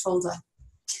research folder.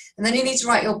 And then you need to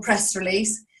write your press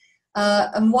release.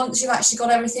 And once you've actually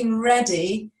got everything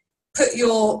ready, put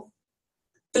your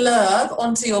blurb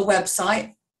onto your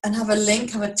website and have a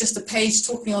link, just a page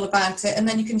talking all about it, and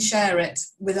then you can share it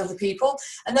with other people.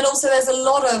 And then also there's a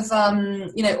lot of,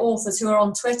 you know, authors who are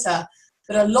on Twitter,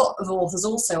 but a lot of authors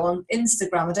also on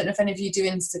Instagram. I don't know if any of you do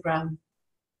Instagram.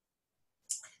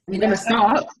 I'm going to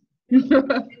start.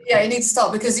 Yeah, you need to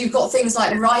start, because you've got things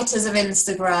like writers of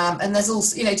Instagram, and there's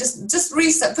also, you know, just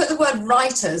research, put the word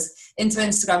writers into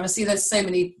Instagram and see there's so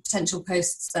many potential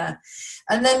posts there.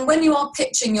 And then when you are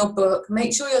pitching your book,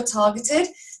 make sure you're targeted.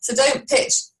 So don't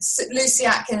pitch Lucy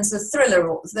Atkins, the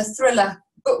thriller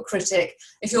book critic,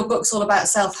 if your book's all about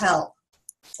self-help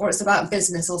or it's about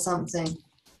business or something.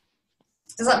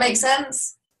 Does that make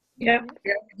sense? Yeah.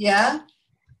 Yeah?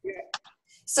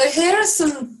 So here are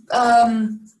some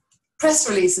press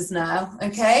releases now,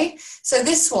 okay? So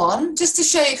this one, just to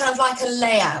show you kind of like a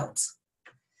layout.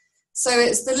 So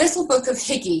it's the Little Book of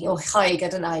Higgy, or Haig, I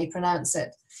don't know how you pronounce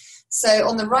it. So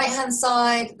on the right-hand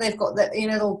side, they've got the, you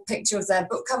know, little picture of their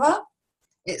book cover.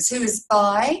 It's who is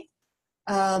by.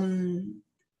 And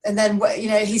then, you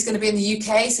know, he's going to be in the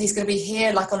UK, so he's going to be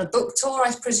here like on a book tour,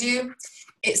 I presume.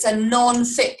 It's a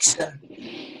non-fiction.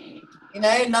 You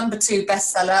know, number 2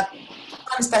 bestseller.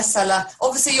 Times bestseller.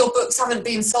 Obviously, your books haven't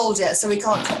been sold yet, so we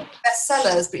can't call them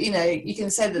bestsellers, but, you know, you can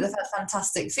say that they've had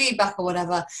fantastic feedback or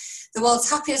whatever. The World's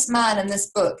Happiest Man in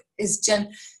this book is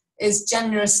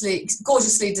generously,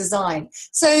 gorgeously designed.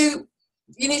 So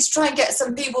you need to try and get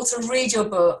some people to read your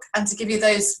book and to give you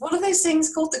those, what are those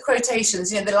things called? The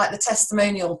quotations, you know, they're like the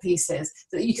testimonial pieces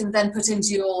that you can then put into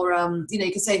your, you know,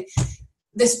 you can say,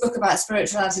 this book about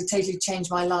spirituality totally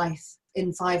changed my life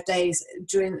in 5 days.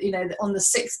 During, you know, on the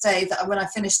 6th day that when I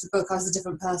finished the book, I was a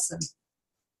different person.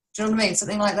 Do you know what I mean?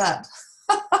 Something like that.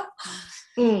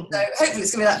 So hopefully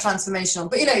it's going to be that transformational.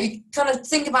 But, you know, you kind of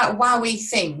think about wowie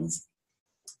things.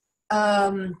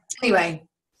 Anyway,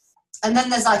 and then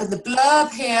there's like the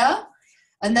blurb here,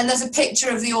 and then there's a picture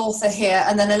of the author here,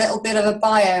 and then a little bit of a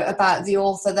bio about the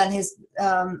author, then his,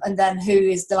 and then who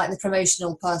is the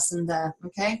promotional person there.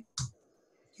 Okay.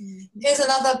 Here's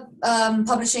another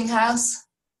publishing house,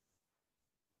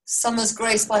 Summer's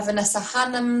Grace by Vanessa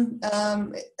Hannam.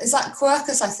 Is that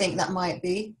Quercus? I think that might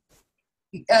be.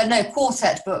 No,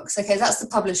 Quartet Books. Okay, that's the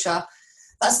publisher.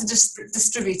 That's the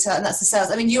distributor, and that's the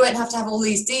sales. I mean, you won't have to have all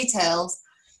these details.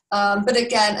 But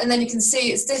again, and then you can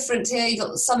see it's different here. You've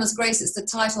got Summer's Grace, it's the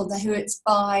title, who it's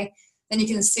by. Then you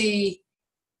can see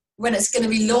when it's going to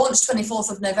be launched,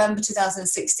 24th of November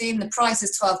 2016. The price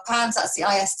is £12. That's the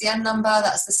ISDN number.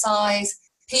 That's the size.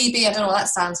 PB, I don't know what that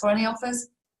stands for. Any offers?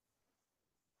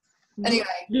 Anyway.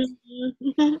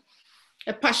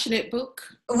 A passionate book.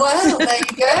 Well, there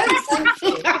you go. Thank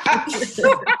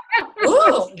you.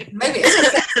 Ooh, maybe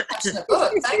it's a passionate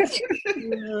book. Thank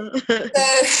you.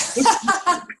 So,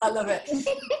 I love it.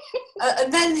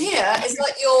 And then here is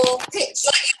like your pitch,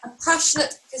 a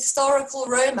passionate historical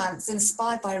romance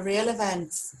inspired by real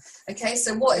events. Okay,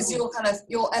 so what is your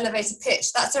your elevator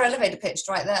pitch? That's our elevator pitch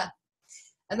right there.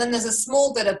 And then there's a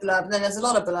small bit of blurb, and then there's a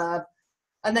lot of blurb.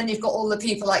 And then you've got all the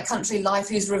people like Country Life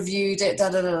who's reviewed it,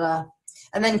 da-da-da-da.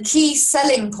 And then key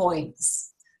selling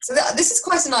points. So this is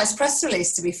quite a nice press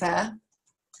release, to be fair.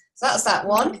 So that's that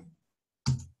one.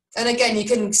 And again, you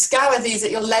can scour these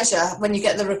at your leisure when you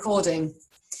get the recording.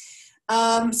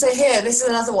 So here, this is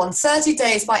another one. 30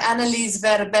 Days by Annelies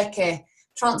Verbeke,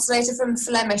 translated from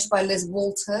Flemish by Liz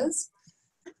Walters.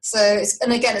 So,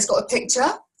 and again, it's got a picture,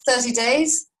 30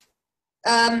 days.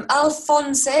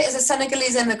 Alphonse is a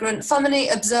Senegalese immigrant, funny,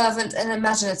 observant and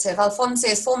imaginative. Alphonse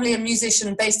is formerly a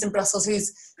musician based in Brussels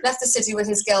who's left the city with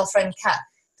his girlfriend Kat.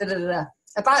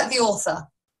 About the author.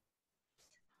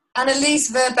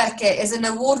 Annelies Verbeke is an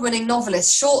award-winning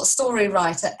novelist, short story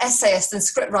writer, essayist and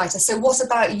scriptwriter. So what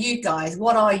about you guys?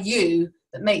 What are you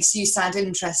that makes you sound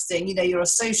interesting? You know, you're a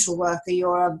social worker,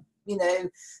 you're a, you know,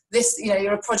 this, you know,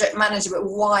 you're a project manager, but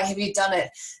why have you done it?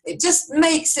 It just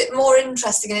makes it more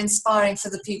interesting and inspiring for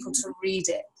the people to read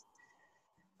it.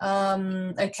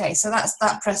 Okay, so that's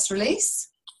that press release.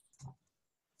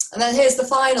 And then here's the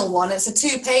final one. It's a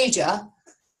 2-pager,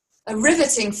 a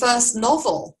riveting first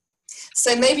novel.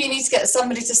 So maybe you need to get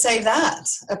somebody to say that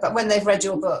about when they've read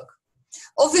your book.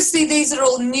 Obviously, these are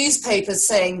all newspapers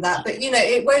saying that, but, you know,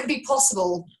 it won't be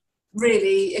possible,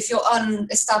 really, if you're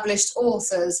unestablished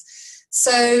authors.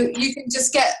 So you can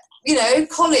just get, you know,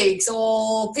 colleagues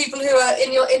or people who are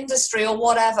in your industry or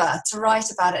whatever to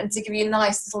write about it and to give you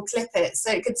nice little clippets.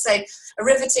 So it could say a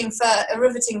riveting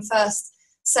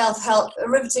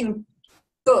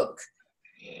book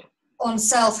on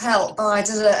self-help by,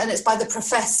 and it's by the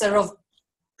professor of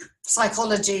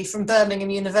psychology from Birmingham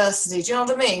University. Do you know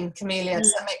what I mean, Camelia?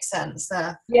 Does that make sense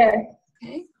there? Yeah.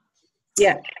 Okay.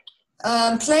 Yeah.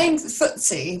 Playing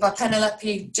Footsie by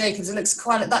Penelope Jacobs.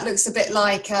 That looks a bit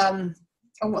like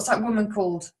what's that woman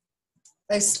called?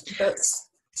 Those books.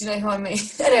 Do you know who I mean?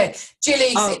 Anyway,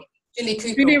 Julie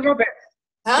Cooper. Julia Roberts.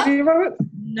 Huh? Julia Roberts?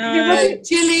 No.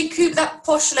 Julie Cooper, that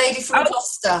posh lady from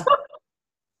Gloucester.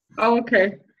 Oh,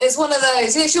 okay. It's one of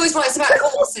those. You know, she always writes about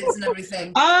horses and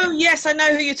everything. Oh, yes, I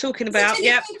know who you're talking about.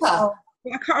 Yeah. I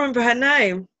can't remember her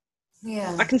name.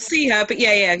 Yeah. I can see her, but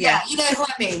yeah. Yeah, you know who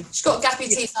I mean. She's got gappy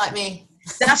teeth like me.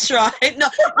 That's right. No,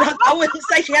 I wouldn't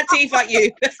say she had teeth like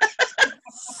you.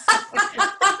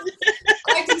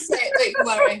 I can say it, don't you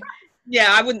worry. Yeah,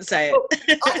 I wouldn't say it.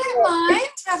 I don't mind.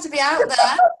 You have to be out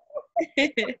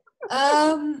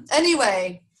there.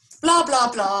 Anyway, blah,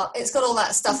 blah, blah. It's got all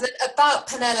that stuff about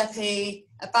Penelope,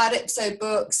 about Ipso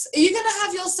Books. Are you going to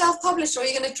have your self-published, or are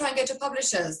you going to try and go to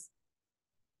publishers?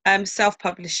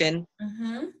 Self-publishing.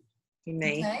 Mm-hmm.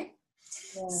 Me. Okay.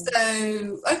 Yeah.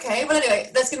 So, okay. Well, anyway,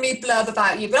 there's going to be a blurb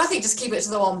about you, but I think just keep it to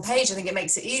the one page. I think it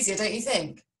makes it easier, don't you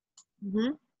think?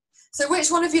 Mm-hmm. So which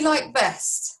one have you liked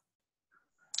best?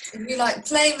 If you like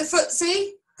Playing the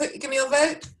Footsie, give me your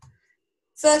vote.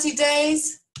 30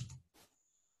 Days,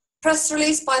 press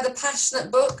release by The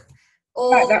Passionate Book,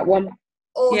 or I like that one.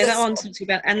 Yeah, that one's not too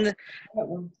bad. And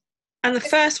the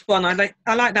first one, I like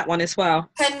that one as well.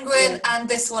 Penguin, and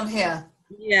this one here.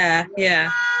 Yeah.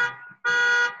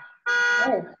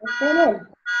 Oh, what's going on?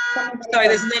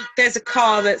 Sorry, there's a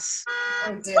car that's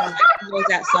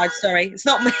outside. Sorry, it's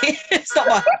not me. It's not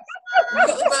mine. We've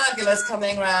got the burglars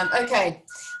coming round. Okay,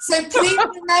 so please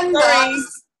remember.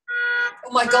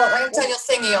 Oh my God, I'm going to turn your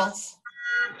thingy off.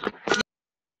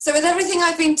 So with everything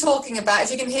I've been talking about,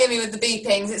 if you can hear me with the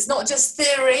beepings, it's not just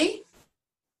theory.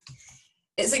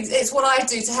 It's what I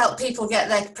do to help people get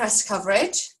their press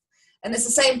coverage. And it's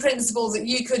the same principle that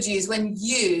you could use when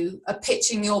you are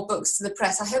pitching your books to the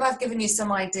press. I hope I've given you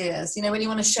some ideas, you know, when you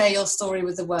want to share your story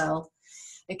with the world.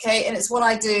 Okay, and it's what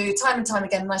I do time and time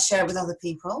again, and I share it with other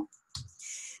people.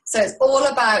 So it's all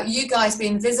about you guys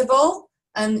being visible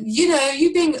and, you know,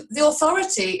 you being the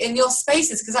authority in your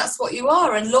spaces, because that's what you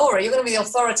are. And Laura, you're going to be the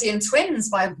authority in Twins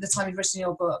by the time you've written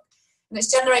your book. And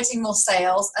it's generating more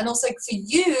sales. And also for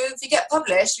you, if you get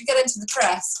published, you get into the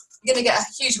press, you're going to get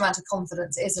a huge amount of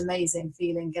confidence. It is an amazing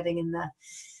feeling getting in there.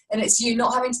 And it's you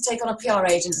not having to take on a PR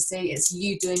agency. It's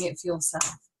you doing it for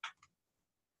yourself.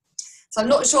 So I'm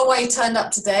not sure why you turned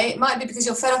up today. It might be because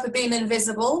you're fed up of being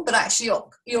invisible, but actually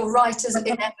your writers are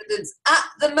in evidence at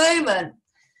the moment.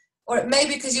 Or it may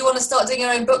be because you want to start doing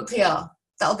your own book PR.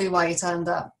 That'll be why you turned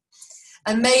up.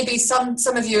 And maybe some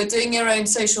of you are doing your own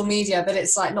social media, but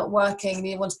it's like not working and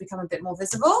you want to become a bit more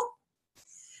visible.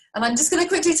 And I'm just going to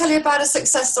quickly tell you about a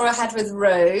success story I had with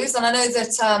Rose. And I know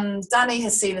that Danny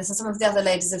has seen this and some of the other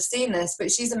ladies have seen this,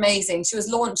 but she's amazing. She was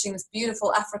launching this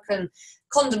beautiful African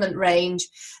condiment range,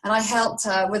 and I helped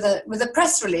her with a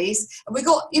press release. And we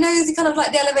got, you know, the kind of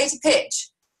like the elevator pitch.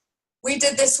 We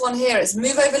did this one here. It's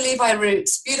Move Over Levi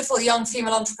Roots. Beautiful young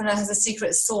female entrepreneur has a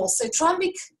secret sauce. So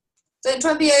don't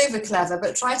try and be over clever,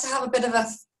 but try to have a bit of a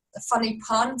funny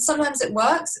pun. Sometimes it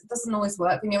works. It doesn't always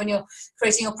work. You know, when you're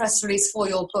creating your press release for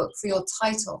your book, for your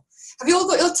title. Have you all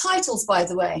got your titles, by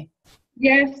the way?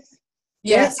 Yes.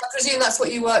 Yes, I presume that's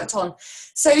what you worked on.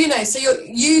 So, you know, so you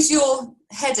use your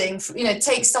heading, you know,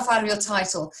 take stuff out of your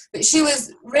title. But she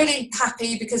was really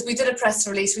happy because we did a press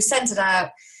release, we sent it out,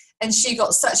 and she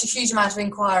got such a huge amount of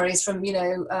inquiries from, you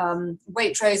know,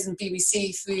 Waitrose and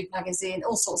BBC Food Magazine,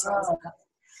 all sorts of stuff.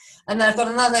 And then I've got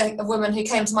another woman who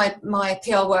came to my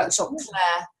PR workshop,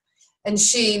 Claire, and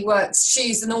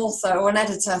she's an author or an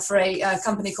editor for a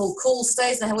company called Cool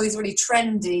Stays, and they have all these really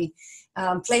trendy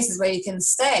places where you can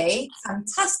stay.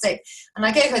 Fantastic. And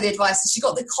I gave her the advice, and she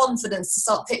got the confidence to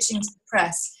start pitching to the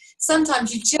press.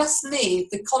 Sometimes you just need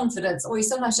the confidence, or you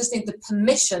sometimes just need the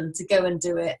permission to go and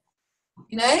do it,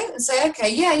 you know, and say,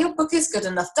 okay, yeah, your book is good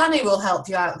enough. Danny will help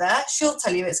you out there. She'll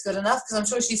tell you it's good enough, because I'm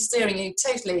sure she's steering you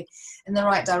totally in the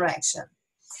right direction.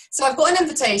 So I've got an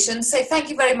invitation to say thank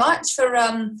you very much for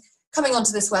coming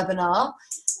onto this webinar,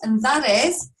 and that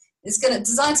is, it's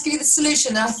designed to give you the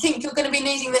solution. And I think you're going to be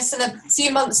needing this in a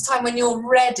few months' time when you're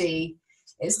ready.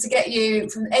 It's to get you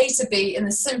from A to B in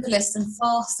the simplest and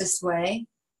fastest way.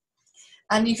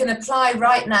 And you can apply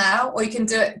right now, or you can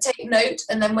do it, take note,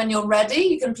 and then when you're ready,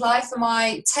 you can apply for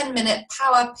my 10-minute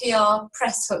Power PR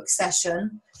press hook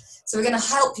session. So we're going to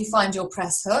help you find your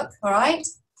press hook, all right?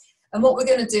 And what we're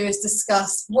going to do is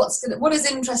discuss what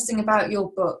is interesting about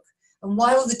your book and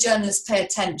why will the journalists pay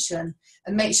attention,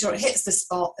 and make sure it hits the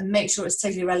spot and make sure it's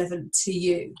totally relevant to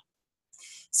you.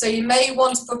 So you may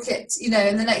want to book it, in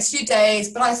the next few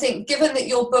days, but I think given that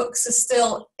your books are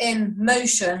still in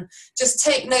motion, just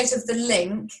take note of the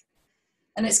link,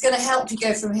 and it's going to help you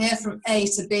go from here, from A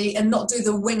to B, and not do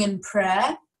the wing and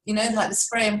prayer, like the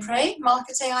spray and pray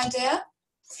marketing idea.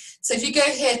 So if you go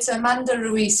here to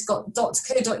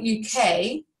amandaruiz.co.uk,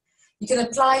 you can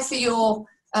apply for your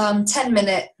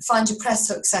 10-minute Find Your Press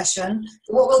Hook session.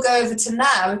 But what we'll go over to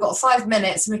now, we've got 5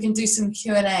 minutes, and we can do some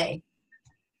Q&A.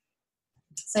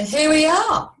 So here we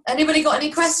are. Anybody got any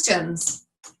questions?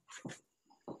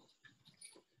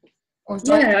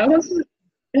 I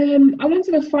wanted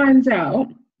to find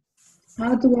out,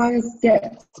 how do I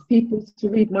get people to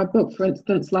read my book? For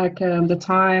instance, like the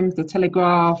Times, the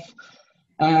Telegraph,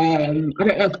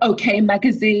 OK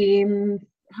Magazine.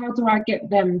 How do I get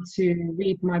them to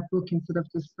read my book instead of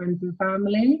just friends and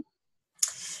family?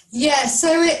 Yeah,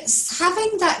 so it's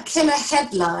having that killer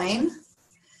headline,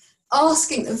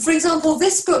 asking them, for example,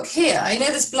 this book here,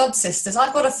 this Blood Sisters,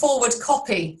 I've got a forward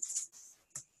copy.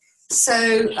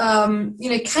 So,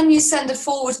 can you send a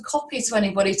forward copy to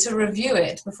anybody to review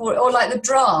it before, or like the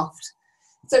draft?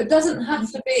 So it doesn't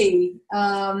have to be,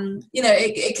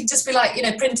 it could just be like,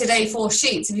 printed A4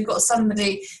 sheets if you've got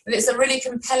somebody, if it's a really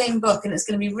compelling book and it's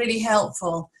going to be really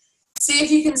helpful. See if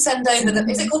you can send over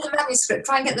is it called the manuscript?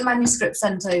 Try and get the manuscript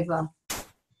sent over.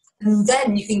 And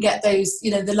then you can get those,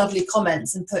 the lovely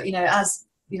comments and put, as,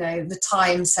 the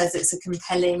Times says it's a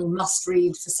compelling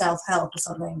must-read for self-help or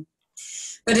something.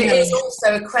 But it is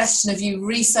also a question of you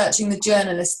researching the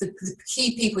journalists, the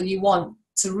key people you want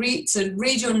to read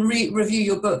you and review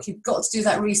your book. You've got to do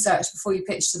that research before you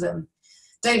pitch to them.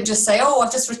 Don't just say, oh,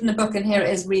 I've just written a book and here it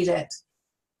is, read it.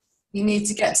 You need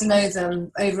to get to know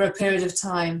them over a period of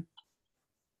time.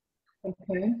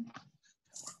 Okay.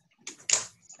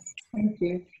 Thank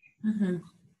you. Mm-hmm.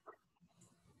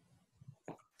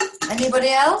 Anybody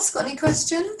else got any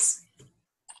questions?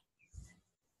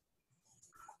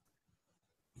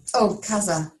 Oh,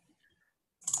 Kaza.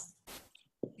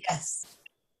 Yes.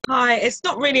 Hi, it's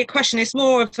not really a question, it's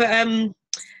more of kind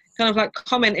of like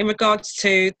comment in regards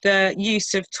to the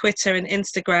use of Twitter and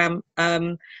Instagram.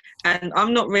 And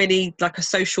I'm not really like a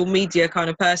social media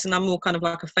kind of person. I'm more kind of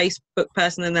like a Facebook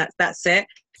person, and that's it.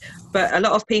 But a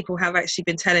lot of people have actually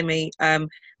been telling me that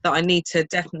I need to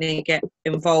definitely get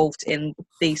involved in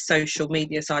these social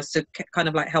media sites to kind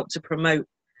of like help to promote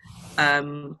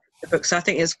the book. So I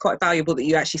think it's quite valuable that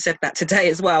you actually said that today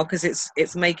as well, because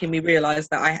it's making me realise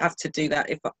that I have to do that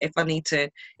if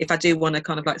I do want to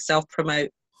kind of like self-promote.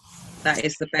 That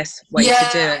is the best way to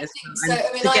do it.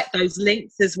 To get those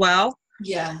links as well.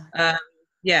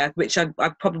 Which I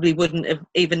probably wouldn't have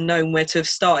even known where to have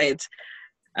started.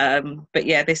 But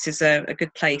yeah, this is a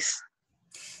good place.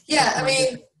 Yeah, I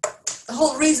mean, the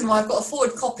whole reason why I've got a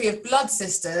forward copy of Blood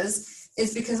Sisters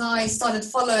is because I started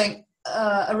following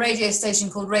a radio station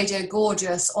called Radio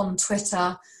Gorgeous on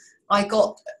Twitter. I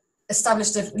got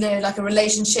established a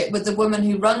relationship with the woman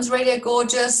who runs Radio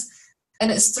Gorgeous,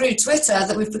 and it's through Twitter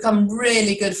that we've become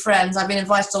really good friends. I've been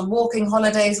invited on walking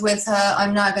holidays with her.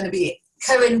 I'm now going to be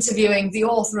co-interviewing the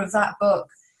author of that book.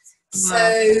 Wow.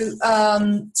 So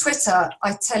Twitter,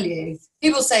 I tell you,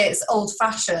 people say it's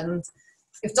old-fashioned.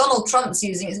 If Donald Trump's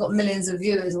using it, he's got millions of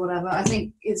viewers or whatever. I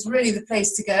think it's really the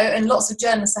place to go, and lots of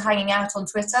journalists are hanging out on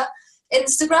Twitter.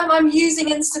 Instagram, I'm using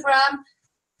Instagram.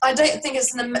 I don't think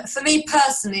it's, for me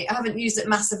personally, I haven't used it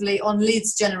massively on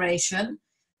leads generation,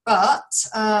 but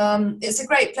it's a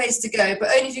great place to go, but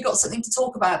only if you've got something to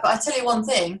talk about. But I tell you one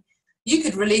thing, you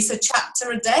could release a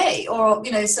chapter a day, or,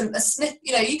 a snip,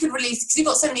 you could release, because you've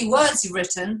got so many words you've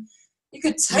written, you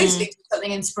could totally do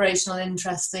something inspirational and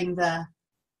interesting there.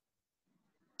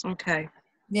 Okay.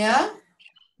 Yeah?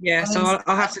 Yeah, so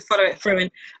I'll have to follow it through,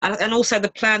 and also the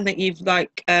plan that you've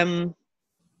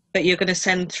that you're going to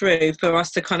send through for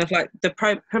us to kind of like the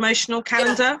promotional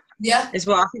calendar as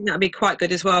well. I think that would be quite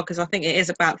good as well, because I think it is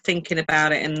about thinking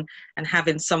about it and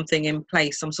having something in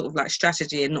place, some sort of like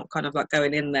strategy, and not kind of like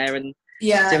going in there and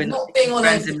doing not being all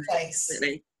over the place.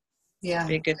 Yeah,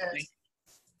 be a good thing.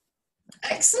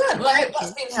 Excellent. Well, I hope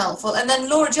that's been helpful. And then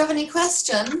Laura, do you have any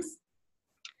questions?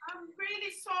 I'm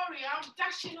really sorry, I'm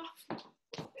dashing off.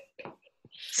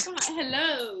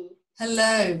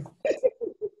 Hello.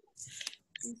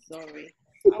 I'm sorry.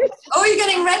 Oh, you're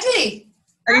getting ready.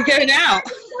 Are you going out?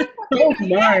 Oh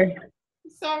my.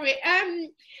 Sorry.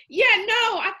 Yeah,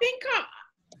 no, I think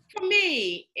for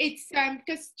me, it's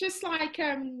because just like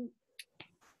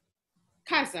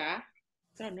Kaza, I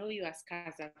don't know you as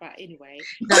Kaza, but anyway.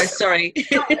 No, sorry.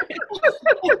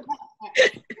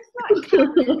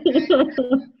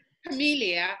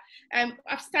 Camellia,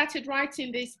 I've started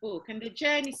writing this book, and the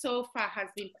journey so far has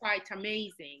been quite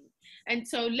amazing. And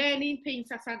so learning things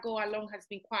as I go along has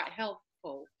been quite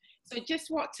helpful. So just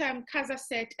what Kaza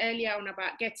said earlier on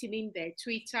about getting in there,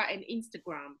 Twitter and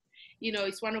Instagram, you know,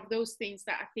 it's one of those things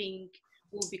that I think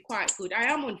will be quite good. I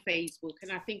am on Facebook,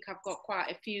 and I think I've got quite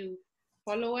a few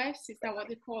followers, is that what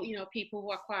they call, you know, people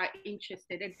who are quite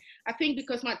interested. And I think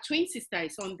because my twin sister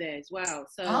is on there as well,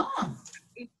 so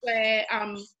it's where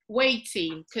I'm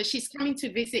waiting, because she's coming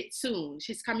to visit soon.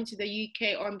 She's coming to the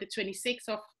UK on the 26th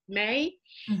of May,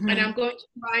 and I'm going to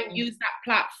try and use that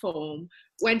platform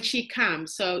when she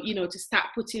comes, so, you know, to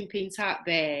start putting things out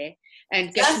there.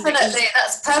 And definitely,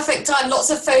 that's perfect time.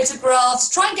 Lots of photographs.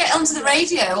 Try and get onto the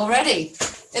radio already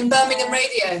in Birmingham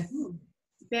Radio.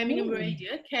 Birmingham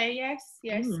Radio. Okay, yes. So,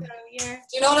 yeah.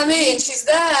 Do you know what I mean? She's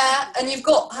there, and you've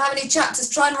got how many chapters?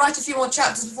 Try and write a few more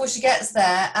chapters before she gets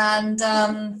there, and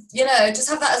you know, just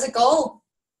have that as a goal.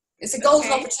 It's a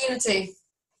golden opportunity.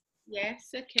 Yes.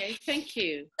 Okay. Thank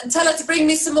you. And tell her to bring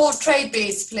me some more trade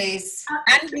beads, please.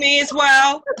 And me as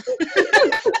well.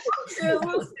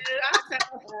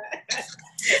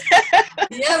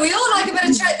 Yeah, we all like a bit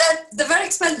of trade. They're very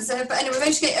expensive, but anyway,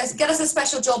 maybe get us a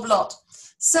special job lot.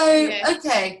 So,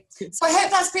 okay. So I hope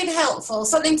that's been helpful.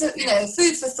 Something to, you know,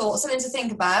 food for thought, something to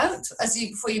think about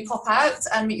before you pop out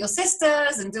and meet your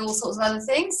sisters and do all sorts of other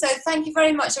things. So thank you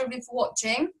very much, everybody, for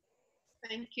watching.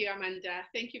 Thank you, Amanda.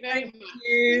 Thank you very much.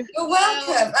 You're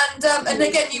welcome. And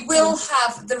again, you will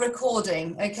have the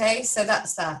recording. Okay, so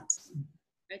that's that.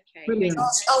 Okay. Brilliant.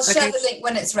 I'll share the link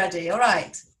when it's ready. All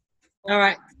right. All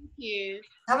right. Thank you.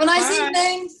 Have a nice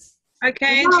evening.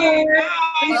 Okay. Cheers.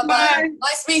 Bye bye.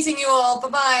 Nice meeting you all. Bye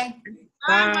bye.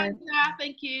 Bye, Amanda.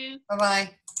 Thank you. Bye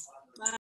bye.